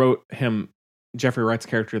she wrote him, Jeffrey Wright's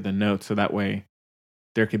character, the note, so that way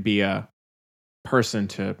there could be a person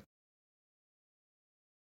to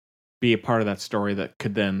be a part of that story that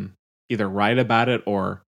could then either write about it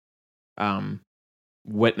or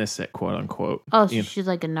witness it, quote unquote. Oh, so she's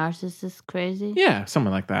like a narcissist crazy? Yeah,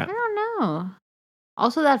 something like that. I don't know.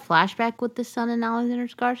 Also, that flashback with the son in Alexander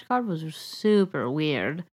Skarsgård was super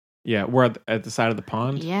weird. Yeah, we're at the side of the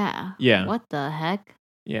pond. Yeah. Yeah. What the heck?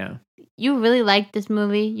 Yeah. You really liked this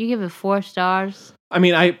movie? You give it 4 stars? I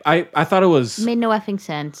mean, I thought it was... It made no effing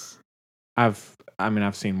sense. I've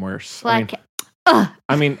seen worse.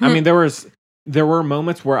 I mean, there were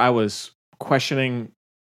moments where I was questioning,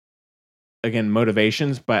 again,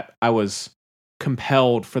 motivations, but I was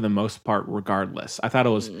compelled for the most part regardless. I thought it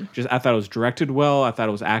was directed well, I thought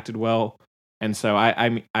it was acted well, and so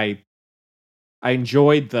I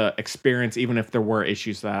enjoyed the experience even if there were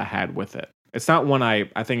issues that I had with it. It's not one I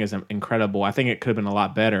think is incredible. I think it could have been a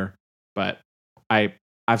lot better, but I've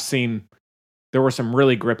seen there were some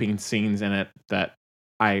really gripping scenes in it that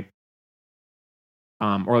or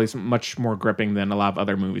at least much more gripping than a lot of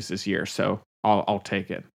other movies this year. So I'll take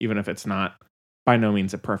it, even if it's not by no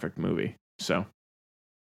means a perfect movie. So,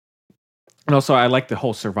 and also I like the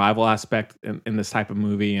whole survival aspect in this type of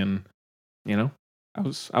movie, and I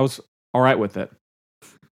was all right with it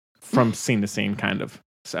from scene to scene, kind of.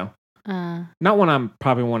 So, not one I'm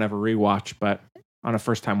probably won't ever rewatch, but on a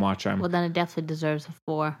first time watch, well, then it definitely deserves a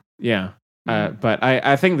 4. Yeah. But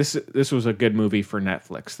I think this was a good movie for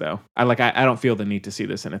Netflix, though. I don't feel the need to see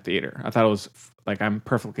this in a theater. I thought it was I'm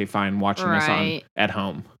perfectly fine watching this at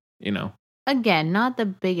home. Again, not the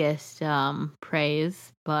biggest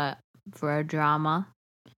praise, but for a drama.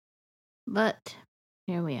 But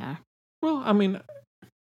here we are. Well, I mean,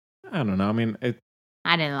 I don't know. I mean,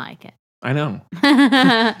 I didn't like it. I know.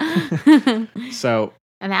 So.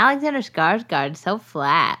 And Alexander Skarsgård, so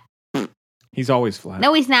flat. He's always flat.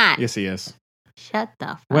 No, he's not. Yes, he is. Shut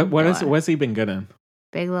the fuck What has he been good in?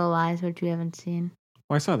 Big Little Lies, which you haven't seen.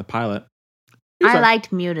 Well, I saw the pilot. I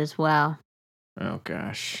liked Mute as well. Oh,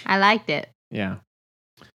 gosh. I liked it. Yeah.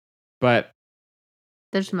 But.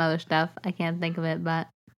 There's some other stuff. I can't think of it, but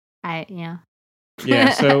yeah.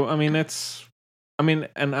 Yeah, so, I mean,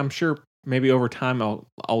 and I'm sure maybe over time I'll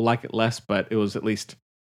like it less, but it was at least...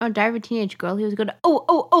 Oh, Diary of a Teenage Girl, he was good.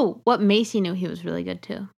 Oh, what Macy knew he was really good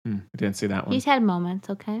too. I didn't see that one. He's had moments,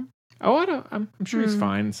 okay? Oh, I'm sure he's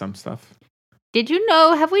fine in some stuff. Did you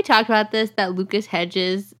know, have we talked about this, that Lucas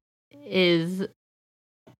Hedges is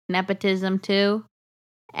nepotism too?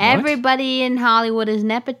 What? Everybody in Hollywood is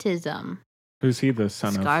nepotism. Who's he the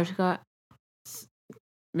son of? Skarsgård.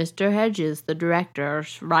 Mr. Hedges, the director or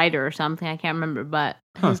writer or something, I can't remember, but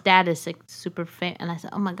his dad is super famous. And I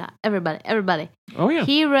said, oh my God, everybody. Oh, yeah.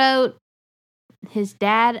 He wrote, his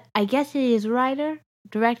dad, I guess he is writer,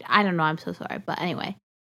 director, I don't know, I'm so sorry. But anyway,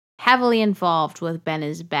 heavily involved with Ben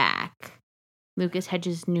is Back, Lucas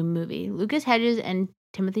Hedges' new movie. Lucas Hedges and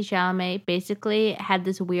Timothée Chalamet basically had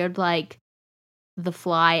this weird, The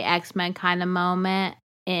Fly X-Men kind of moment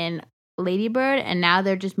in Lady Bird, and now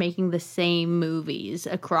they're just making the same movies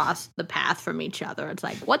across the path from each other. It's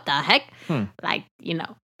like, what the heck?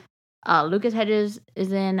 Lucas Hedges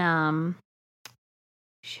is in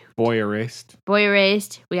Boy Erased.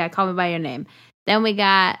 We got Call Me By Your Name. Then we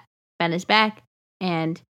got Ben is Back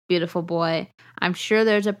and Beautiful Boy. I'm sure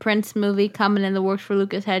there's a Prince movie coming in the works for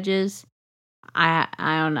Lucas Hedges. I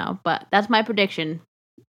don't know, but that's my prediction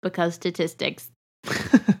because statistics.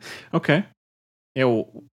 Okay. Yeah,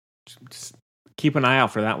 well, just keep an eye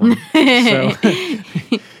out for that one.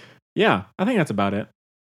 So, yeah, I think that's about it.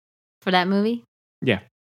 For that movie? Yeah.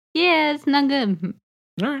 Yeah, it's not good.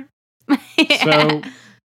 All right. So,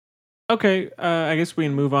 okay, I guess we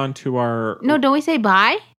can move on to our... No, don't we say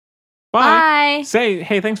bye? Bye. Bye. Say,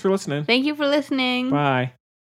 hey, thanks for listening. Thank you for listening. Bye.